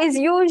review is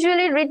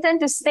usually written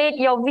to state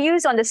your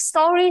views on the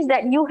stories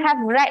that you have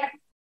read.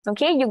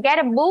 Okay, you get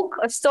a book,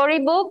 a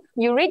storybook,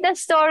 you read the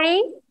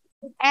story,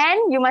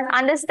 and you must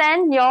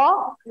understand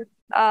your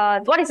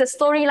what is the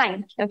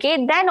storyline.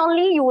 Okay, then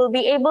only you will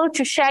be able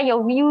to share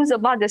your views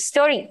about the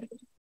story.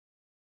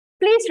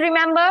 Please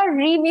remember,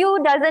 review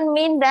doesn't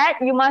mean that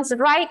you must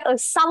write a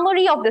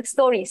summary of the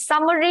story.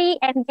 Summary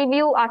and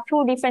review are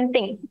 2 different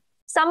things.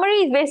 Summary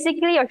is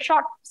basically a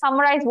short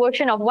summarized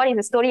version of what is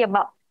the story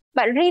about.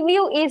 But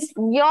review is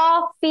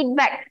your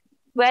feedback,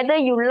 whether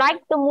you like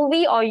the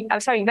movie or,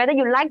 whether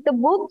you like the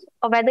book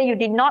or whether you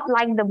did not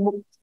like the book.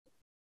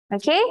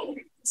 Okay?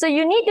 So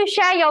you need to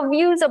share your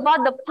views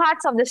about the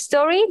parts of the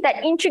story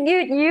that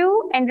intrigued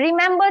you and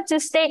remember to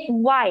state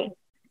why.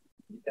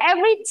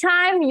 Every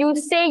time you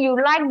say you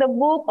like the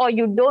book or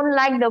you don't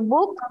like the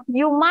book,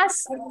 you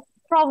must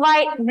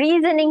provide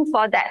reasoning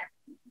for that.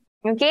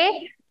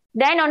 Okay?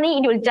 Then only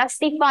it will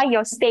justify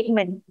your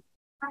statement.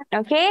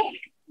 Okay?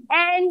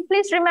 And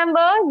please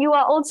remember, you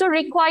are also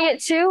required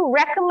to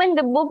recommend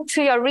the book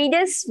to your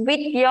readers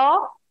with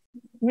your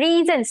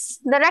reasons.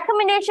 The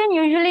recommendation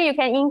usually you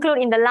can include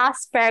in the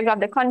last paragraph,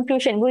 the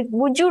conclusion.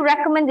 Would you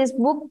recommend this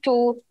book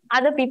to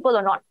other people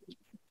or not?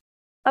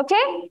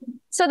 Okay?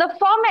 So the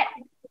format.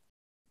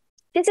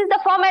 This is the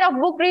format of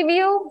book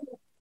review.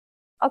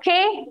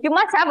 Okay? You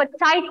must have a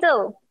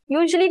title.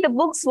 Usually the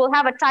books will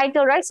have a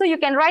title, right? So you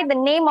can write the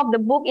name of the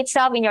book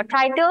itself in your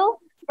title.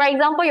 For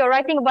example, you're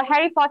writing about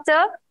Harry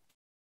Potter.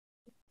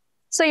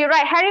 So you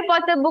write Harry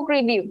Potter book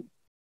review.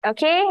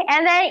 Okay,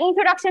 and then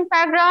introduction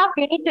paragraph,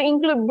 you need to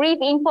include brief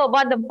info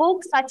about the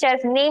book, such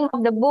as name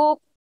of the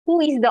book, who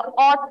is the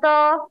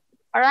author,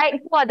 all right,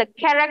 who are the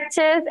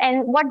characters,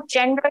 and what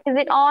genre is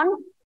it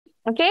on.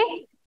 Okay,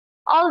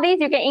 all these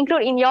you can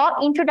include in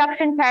your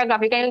introduction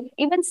paragraph. You can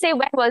even say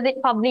when was it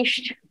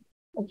published.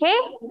 Okay,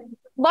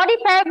 body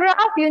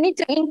paragraph, you need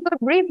to include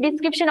brief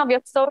description of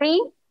your story.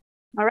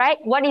 All right,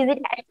 what is it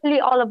actually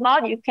all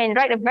about? You can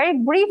write a very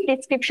brief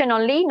description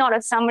only, not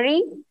a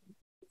summary.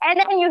 And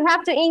then you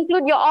have to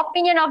include your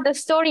opinion of the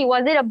story.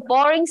 Was it a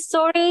boring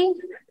story?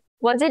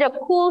 Was it a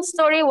cool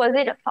story? Was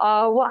it,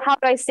 how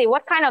do I say,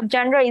 what kind of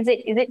genre is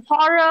it? Is it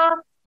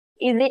horror?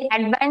 Is it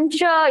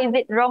adventure? Is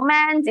it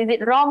romance? Is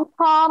it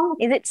rom-com?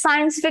 Is it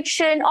science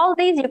fiction? All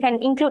these you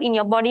can include in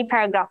your body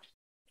paragraph.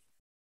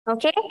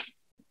 Okay?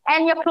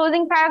 And your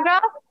closing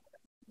paragraph,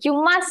 you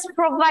must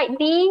provide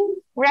the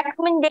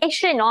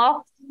recommendation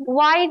of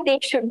why they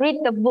should read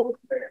the book.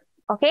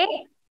 Okay?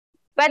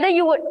 Whether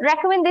you would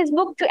recommend this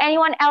book to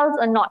anyone else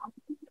or not.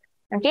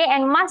 Okay,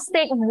 and must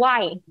state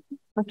why.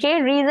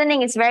 Okay,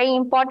 reasoning is very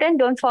important,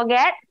 don't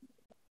forget.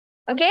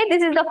 Okay,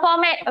 this is the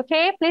format.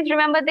 Okay, please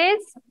remember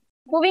this.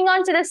 Moving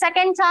on to the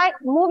second type,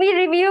 movie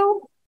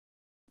review.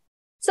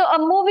 So a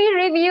movie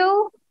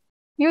review,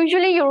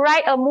 usually you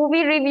write a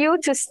movie review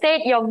to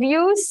state your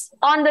views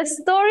on the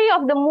story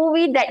of the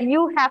movie that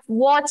you have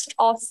watched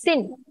or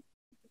seen.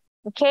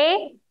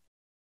 Okay,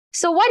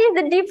 so what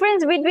is the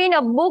difference between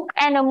a book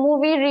and a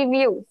movie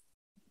review?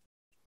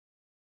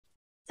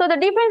 So the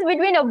difference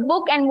between a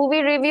book and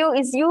movie review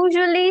is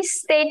usually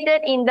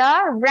stated in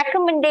the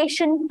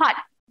recommendation part.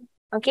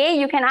 Okay,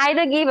 you can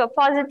either give a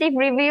positive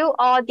review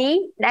or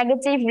the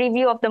negative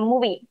review of the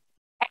movie.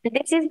 And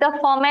this is the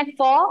format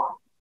for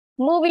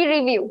movie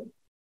review.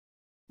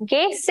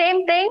 Okay,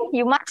 same thing,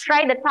 you must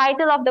write the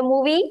title of the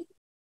movie.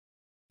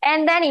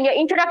 And then in your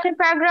introduction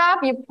paragraph,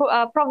 you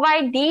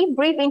provide the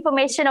brief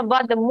information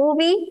about the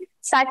movie,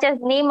 such as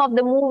name of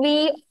the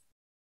movie,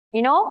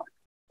 you know,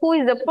 who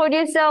is the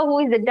producer, who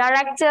is the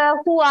director,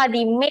 who are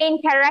the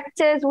main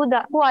characters, who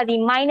are the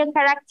minor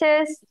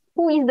characters,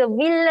 who is the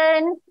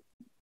villain,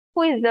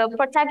 who is the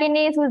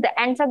protagonist, who is the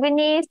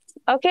antagonist,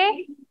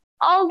 okay?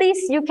 All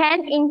these you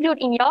can include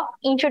in your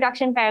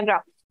introduction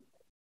paragraph.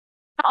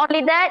 Not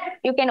only that,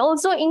 you can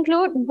also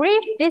include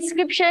brief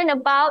description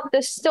about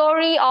the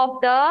story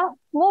of the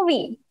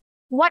movie.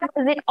 What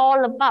is it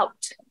all about?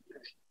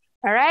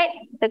 All right,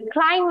 the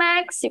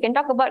climax, you can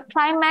talk about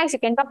climax, you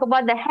can talk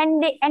about the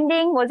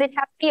ending, was it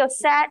happy or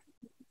sad?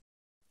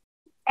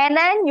 And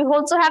then you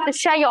also have to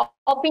share your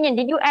opinion.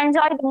 Did you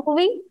enjoy the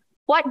movie?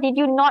 What did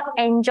you not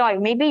enjoy?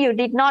 Maybe you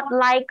did not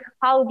like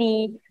how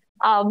the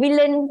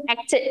villain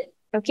acted,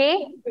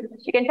 okay?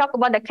 You can talk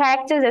about the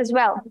characters as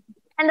well.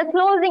 And the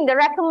closing, the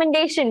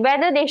recommendation,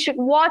 whether they should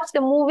watch the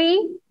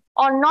movie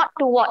or not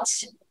to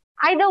watch.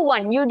 Either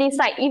one, you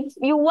decide. If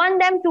you want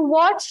them to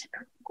watch,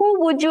 who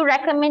would you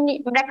recommend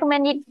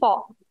it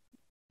for?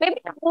 Maybe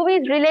the movie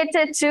is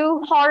related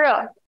to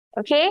horror,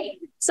 okay?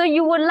 So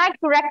you would like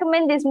to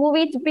recommend this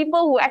movie to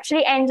people who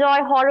actually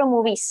enjoy horror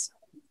movies,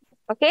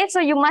 okay? So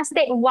you must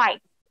state why.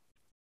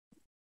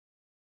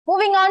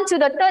 Moving on to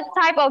the third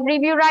type of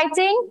review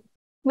writing,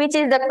 which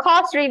is the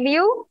course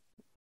review.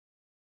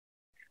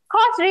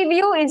 Course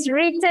review is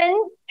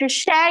written to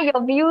share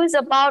your views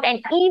about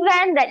an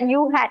event that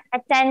you had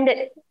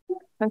attended,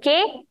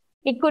 okay?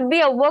 It could be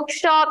a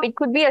workshop, it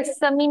could be a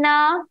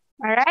seminar,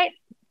 all right?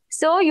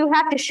 So you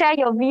have to share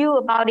your view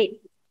about it.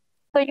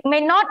 So you may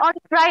not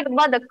only write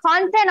about the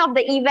content of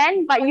the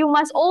event, but you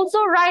must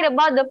also write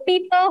about the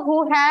people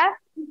who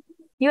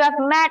you have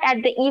met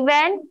at the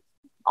event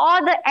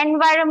or the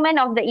environment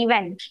of the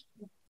event.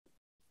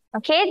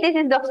 Okay, this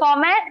is the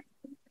format.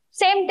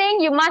 Same thing,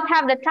 you must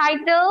have the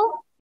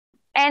title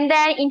and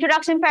then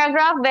introduction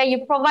paragraph where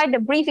you provide the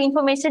brief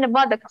information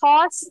about the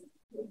course.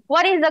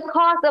 What is the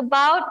course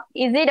about?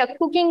 Is it a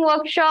cooking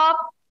workshop?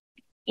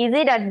 Is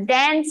it a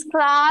dance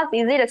class?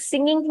 Is it a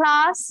singing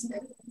class?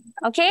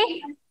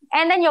 Okay.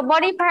 And then your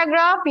body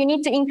paragraph, you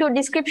need to include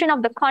description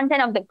of the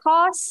content of the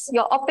course,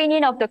 your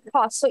opinion of the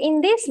course. So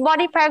in this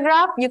body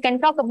paragraph, you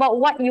can talk about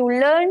what you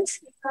learned,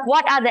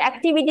 what are the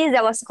activities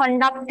that was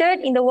conducted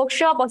in the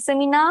workshop or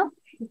seminar.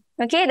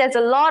 Okay, there's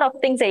a lot of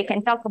things that you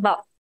can talk about.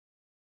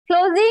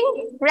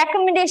 Closing,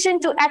 recommendation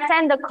to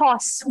attend the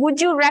course.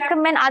 Would you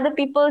recommend other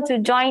people to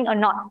join or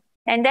not?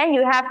 And then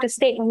you have to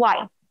state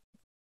why.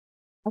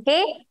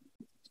 Okay.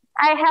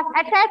 I have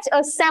attached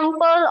a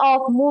sample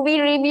of movie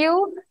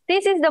review.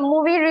 This is the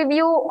movie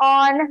review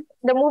on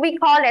the movie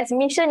called as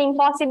Mission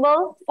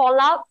Impossible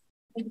Fallout.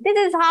 This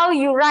is how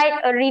you write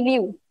a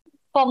review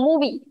for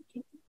movie.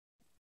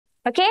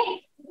 Okay.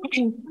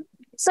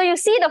 So you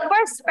see the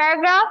first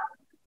paragraph.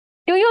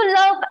 Do you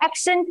love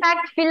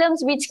action-packed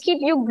films which keep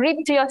you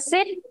gripped to your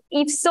seat?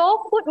 If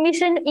so, put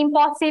Mission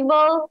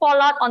Impossible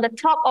Fallout on the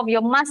top of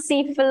your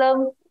must-see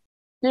film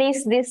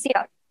list this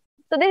year.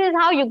 So this is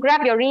how you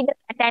grab your reader's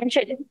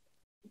attention.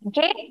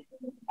 Okay,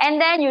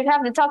 and then you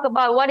have to talk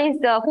about who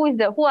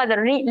are the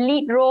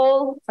lead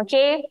role.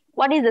 Okay,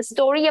 what is the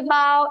story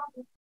about,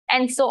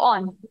 and so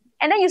on.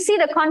 And then you see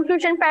the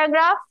conclusion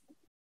paragraph.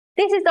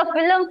 This is a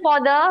film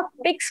for the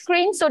big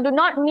screen, so do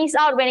not miss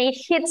out when it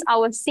hits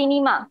our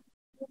cinema.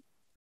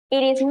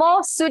 It is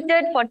more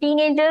suited for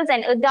teenagers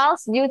and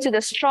adults due to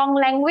the strong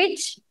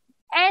language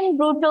and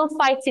brutal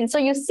fight scenes. So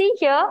you see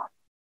here,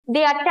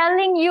 they are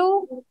telling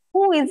you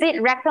who is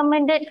it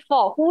recommended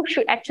for, who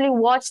should actually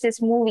watch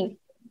this movie.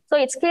 So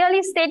it's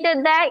clearly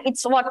stated that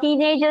it's for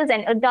teenagers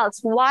and adults.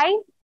 Why?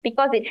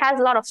 Because it has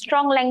a lot of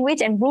strong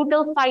language and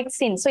brutal fight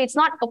scenes. So it's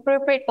not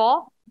appropriate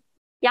for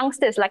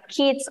youngsters like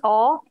kids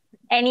or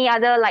any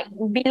other like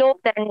below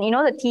than,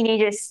 the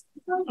teenagers.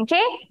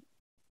 Okay?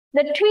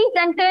 The 3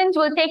 sentence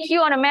will take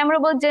you on a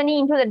memorable journey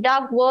into the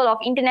dark world of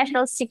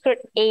international secret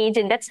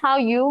agent. That's how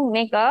you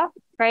make a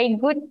very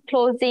good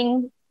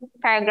closing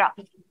paragraph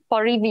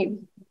for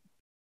review.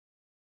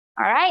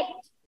 All right.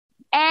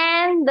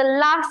 And the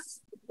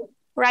last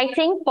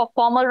writing for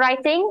formal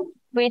writing,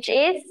 which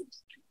is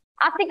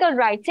article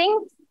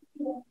writing.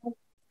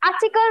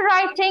 Article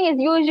writing is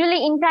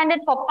usually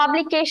intended for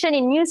publication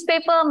in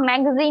newspaper,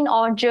 magazine,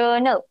 or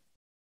journal.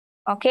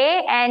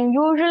 Okay, and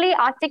usually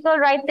article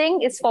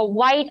writing is for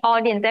wide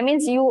audience. That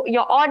means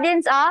your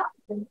audience are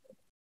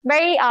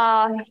very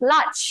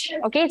large.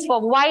 Okay, it's for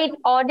wide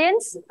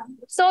audience.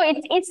 So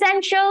it's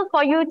essential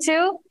for you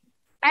to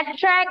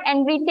attract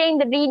and retain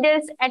the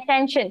reader's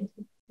attention.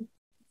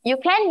 You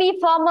can be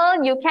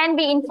formal, you can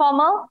be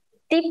informal,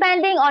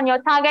 depending on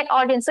your target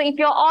audience. So if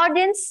your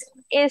audience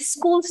is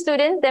school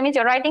students, that means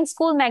you're writing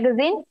school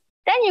magazine,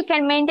 then you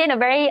can maintain a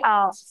very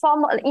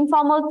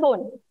informal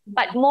tone,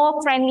 but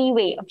more friendly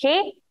way,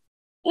 okay?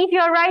 If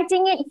you're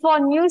writing it for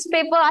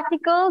newspaper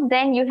article,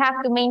 then you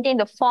have to maintain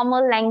the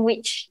formal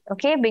language,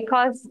 okay?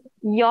 Because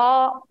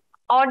your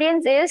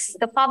audience is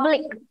the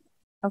public,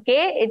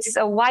 okay? It's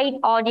a wide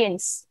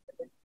audience.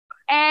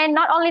 And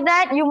not only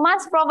that, you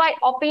must provide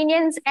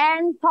opinions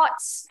and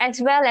thoughts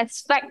as well as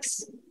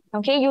facts,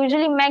 okay?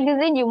 Usually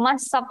magazine, you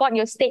must support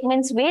your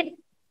statements with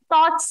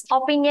thoughts,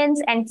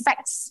 opinions, and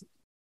facts.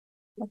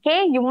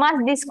 Okay, you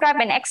must describe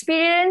an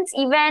experience,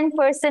 event,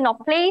 person, or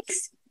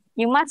place.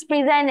 You must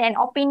present an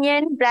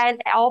opinion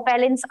or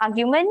balance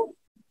argument,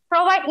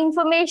 provide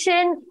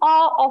information, or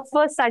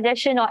offer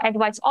suggestion or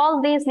advice.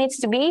 All these needs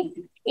to be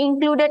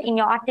included in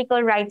your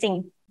article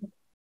writing.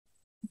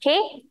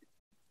 Okay,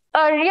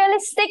 a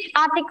realistic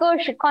article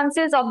should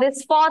consist of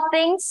these 4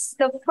 things.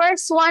 The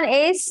first one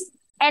is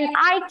an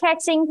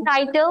eye-catching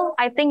title.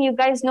 I think you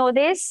guys know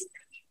this.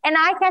 An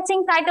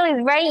eye-catching title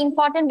is very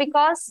important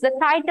because the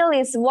title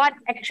is what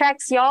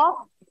attracts your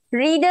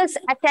reader's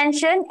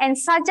attention and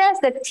suggests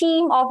the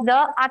theme of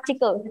the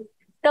article.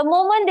 The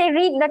moment they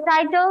read the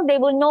title, they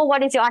will know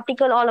what is your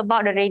article all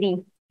about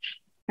already.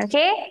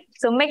 Okay,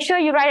 so make sure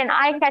you write an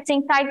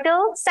eye-catching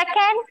title.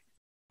 Second,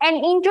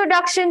 an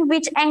introduction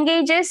which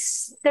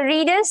engages the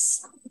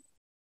readers,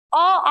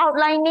 or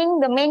outlining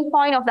the main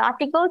point of the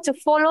article to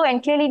follow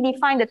and clearly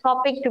define the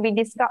topic to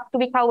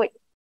be covered.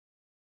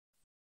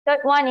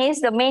 Third one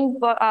is the main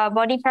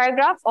body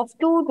paragraph of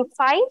 2 to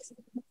 5,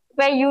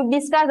 where you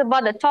discuss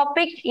about the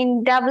topic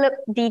in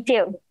developed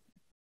detail.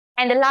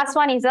 And the last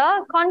one is a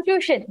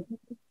conclusion,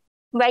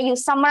 where you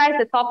summarize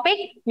the topic,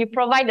 you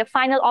provide the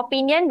final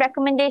opinion,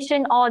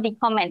 recommendation, or the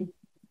comment.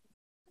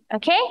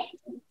 Okay?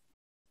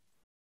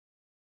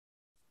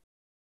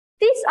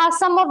 These are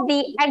some of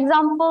the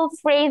example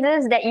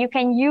phrases that you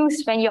can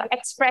use when you're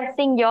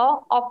expressing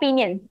your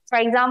opinion. For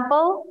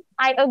example,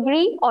 I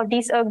agree or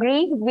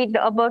disagree with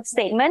the above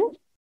statement.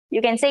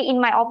 You can say, in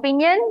my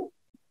opinion.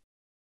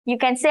 You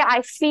can say,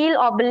 I feel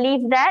or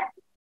believe that.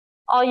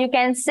 Or you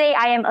can say,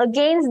 I am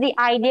against the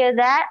idea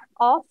that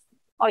of,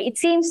 or it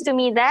seems to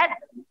me that.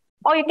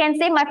 Or you can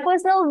say, my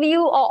personal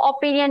view or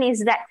opinion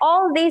is that.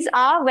 All these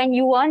are when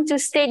you want to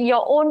state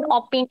your own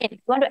opinion. You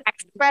want to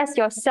express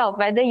yourself,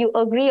 whether you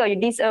agree or you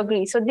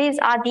disagree. So these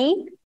are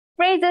the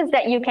phrases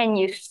that you can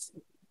use.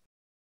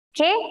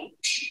 Okay?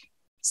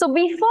 So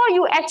before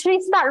you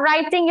actually start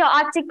writing your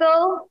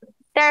article,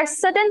 there are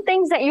certain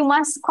things that you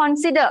must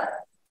consider.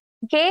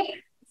 Okay?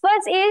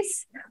 First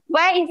is,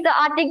 where is the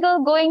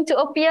article going to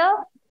appear?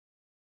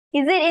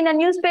 Is it in a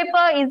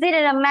newspaper? Is it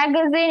in a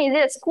magazine? Is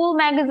it a school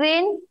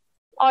magazine?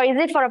 Or is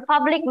it for a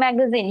public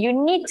magazine? You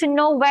need to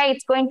know where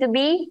it's going to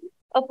be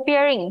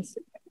appearing.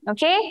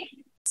 Okay?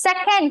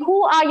 Second,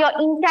 who are your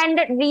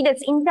intended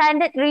readers?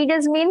 Intended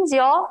readers means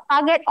your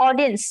target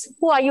audience.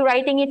 Who are you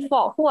writing it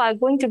for? Who are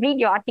going to read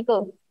your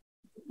article?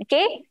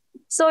 Okay?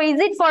 So is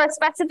it for a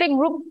specific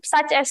group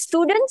such as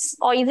students?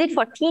 Or is it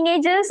for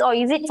teenagers? Or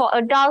is it for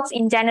adults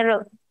in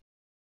general?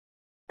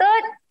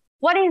 Third,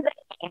 what is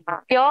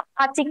your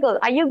article?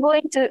 Are you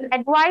going to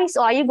advise,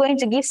 or are you going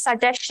to give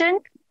suggestion?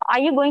 Are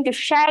you going to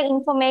share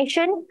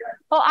information?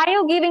 Or are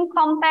you giving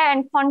compare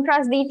and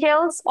contrast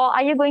details? Or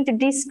are you going to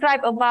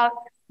describe about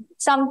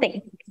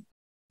something?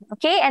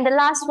 Okay, and the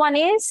last one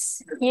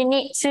is, you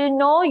need to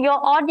know your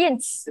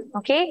audience.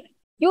 Okay,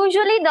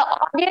 usually the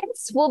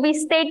audience will be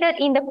stated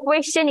in the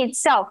question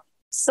itself.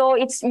 So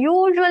it's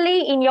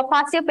usually in your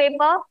past year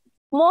paper,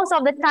 most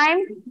of the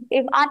time,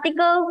 if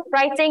article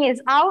writing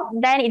is out,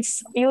 then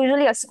it's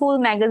usually a school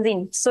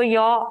magazine. So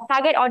your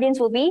target audience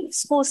will be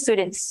school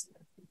students.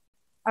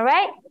 All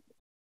right.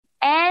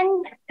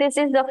 And this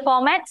is the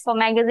format for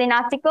magazine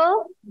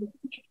article.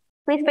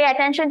 Please pay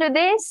attention to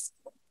this.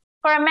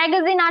 For a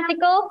magazine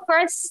article,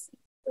 first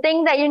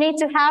thing that you need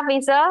to have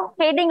is a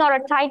heading or a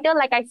title.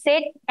 Like I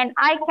said, an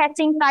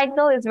eye-catching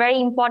title is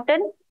very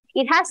important.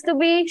 It has to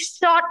be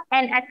short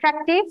and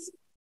attractive.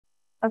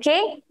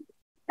 Okay.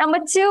 Number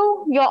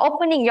two, your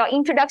opening, your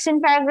introduction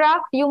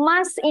paragraph. You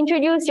must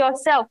introduce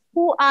yourself.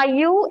 Who are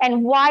you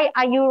and why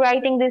are you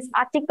writing this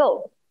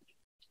article?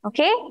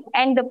 Okay.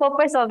 And the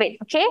purpose of it.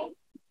 Okay.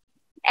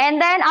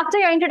 And then after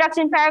your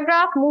introduction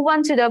paragraph, move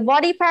on to the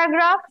body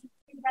paragraph.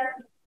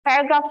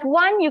 Paragraph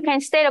 1, you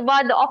can state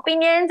about the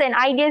opinions and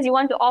ideas you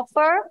want to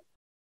offer.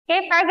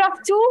 Okay, paragraph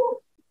 2,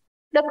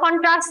 the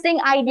contrasting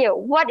idea.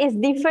 What is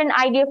different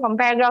idea from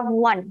paragraph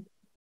 1?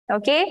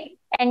 Okay,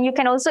 and you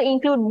can also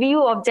include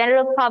view of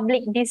general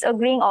public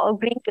disagreeing or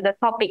agreeing to the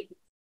topic.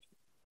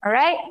 All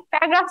right,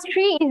 paragraph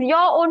 3 is your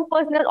own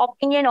personal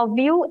opinion or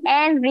view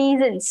and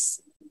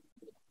reasons.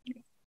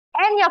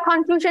 And your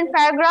conclusion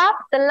paragraph,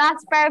 the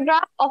last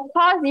paragraph, of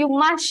course, you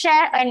must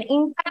share an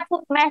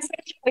impactful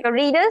message for your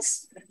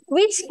readers,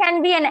 which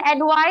can be an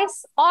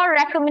advice or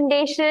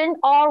recommendation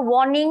or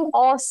warning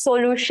or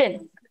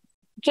solution.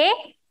 Okay,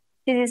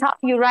 this is how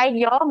you write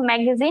your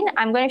magazine.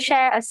 I'm going to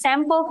share a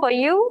sample for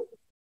you.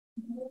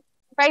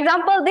 For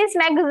example, this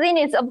magazine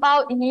is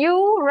about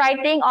you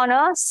writing on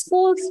a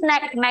school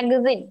snack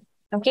magazine.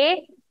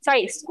 Okay,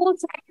 sorry, school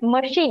snack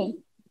machine.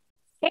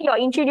 Okay, you're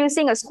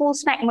introducing a school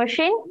snack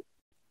machine.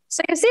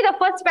 So you see the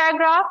first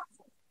paragraph.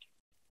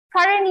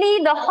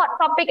 Currently, the hot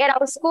topic at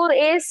our school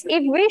is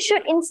if we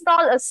should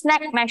install a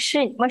snack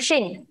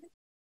machine.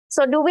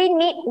 So do we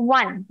need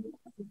one?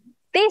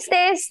 These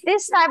days,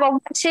 this type of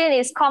machine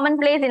is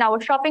commonplace in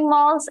our shopping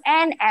malls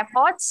and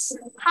airports.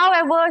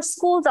 However,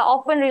 schools are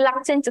often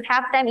reluctant to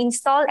have them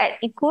installed as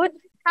it could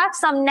have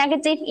some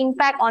negative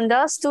impact on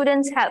the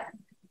students' health.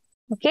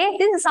 Okay,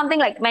 this is something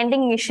like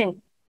vending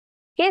machine.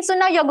 Okay, so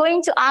now you're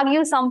going to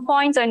argue some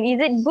points on is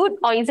it good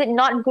or is it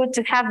not good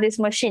to have this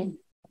machine.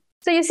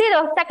 So you see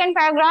the second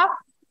paragraph,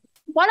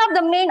 one of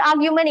the main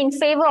arguments in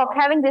favor of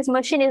having this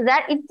machine is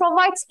that it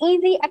provides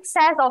easy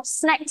access of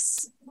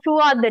snacks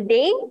throughout the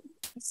day.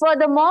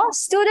 Furthermore,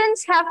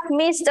 students have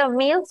missed a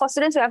meal. For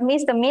students who have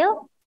missed a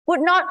meal,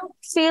 would not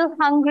feel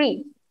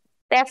hungry.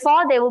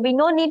 Therefore, there will be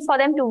no need for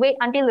them to wait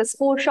until the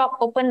school shop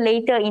open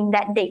later in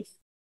that day.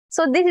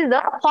 So this is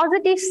the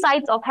positive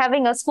sides of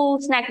having a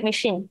school snack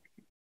machine.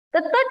 The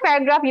third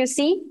paragraph you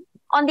see,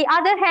 on the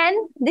other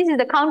hand, this is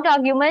the counter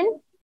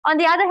argument. On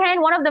the other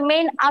hand, one of the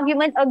main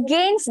arguments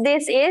against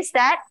this is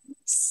that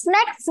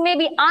snacks may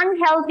be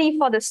unhealthy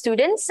for the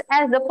students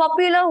as the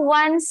popular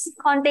ones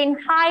contain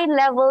high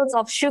levels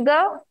of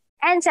sugar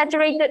and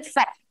saturated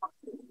fat.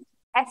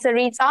 As a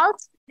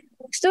result,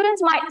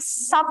 students might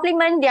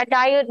supplement their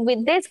diet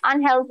with these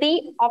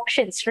unhealthy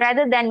options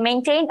rather than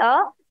maintain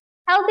a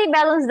healthy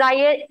balanced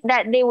diet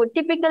that they would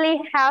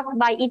typically have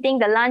by eating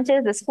the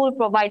lunches the school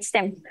provides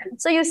them.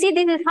 So you see,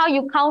 this is how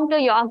you counter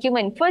your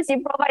argument. First,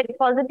 you provide the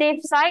positive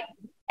side,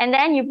 and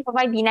then you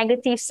provide the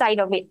negative side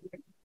of it.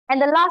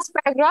 And the last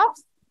paragraph,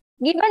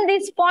 given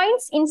these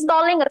points,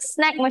 installing a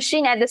snack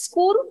machine at the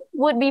school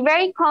would be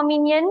very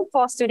convenient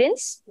for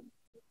students.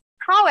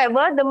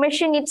 However, the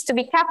machine needs to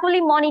be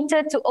carefully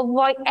monitored to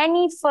avoid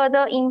any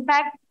further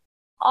impact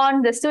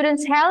on the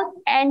students' health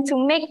and to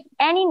make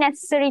any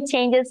necessary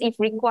changes if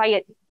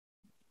required.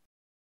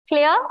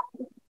 Clear?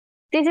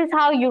 This is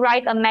how you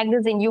write a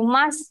magazine. You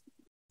must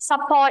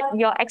support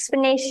your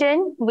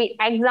explanation with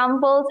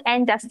examples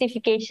and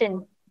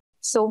justification.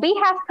 So we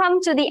have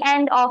come to the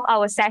end of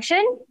our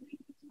session.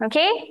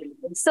 Okay,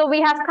 so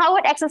we have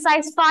covered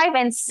exercise 5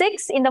 and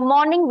 6. In the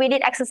morning, we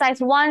did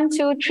exercise 1,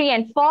 2, 3,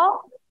 and 4,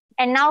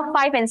 and now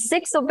 5 and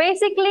 6. So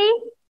basically,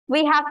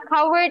 we have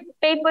covered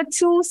paper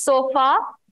 2 so far.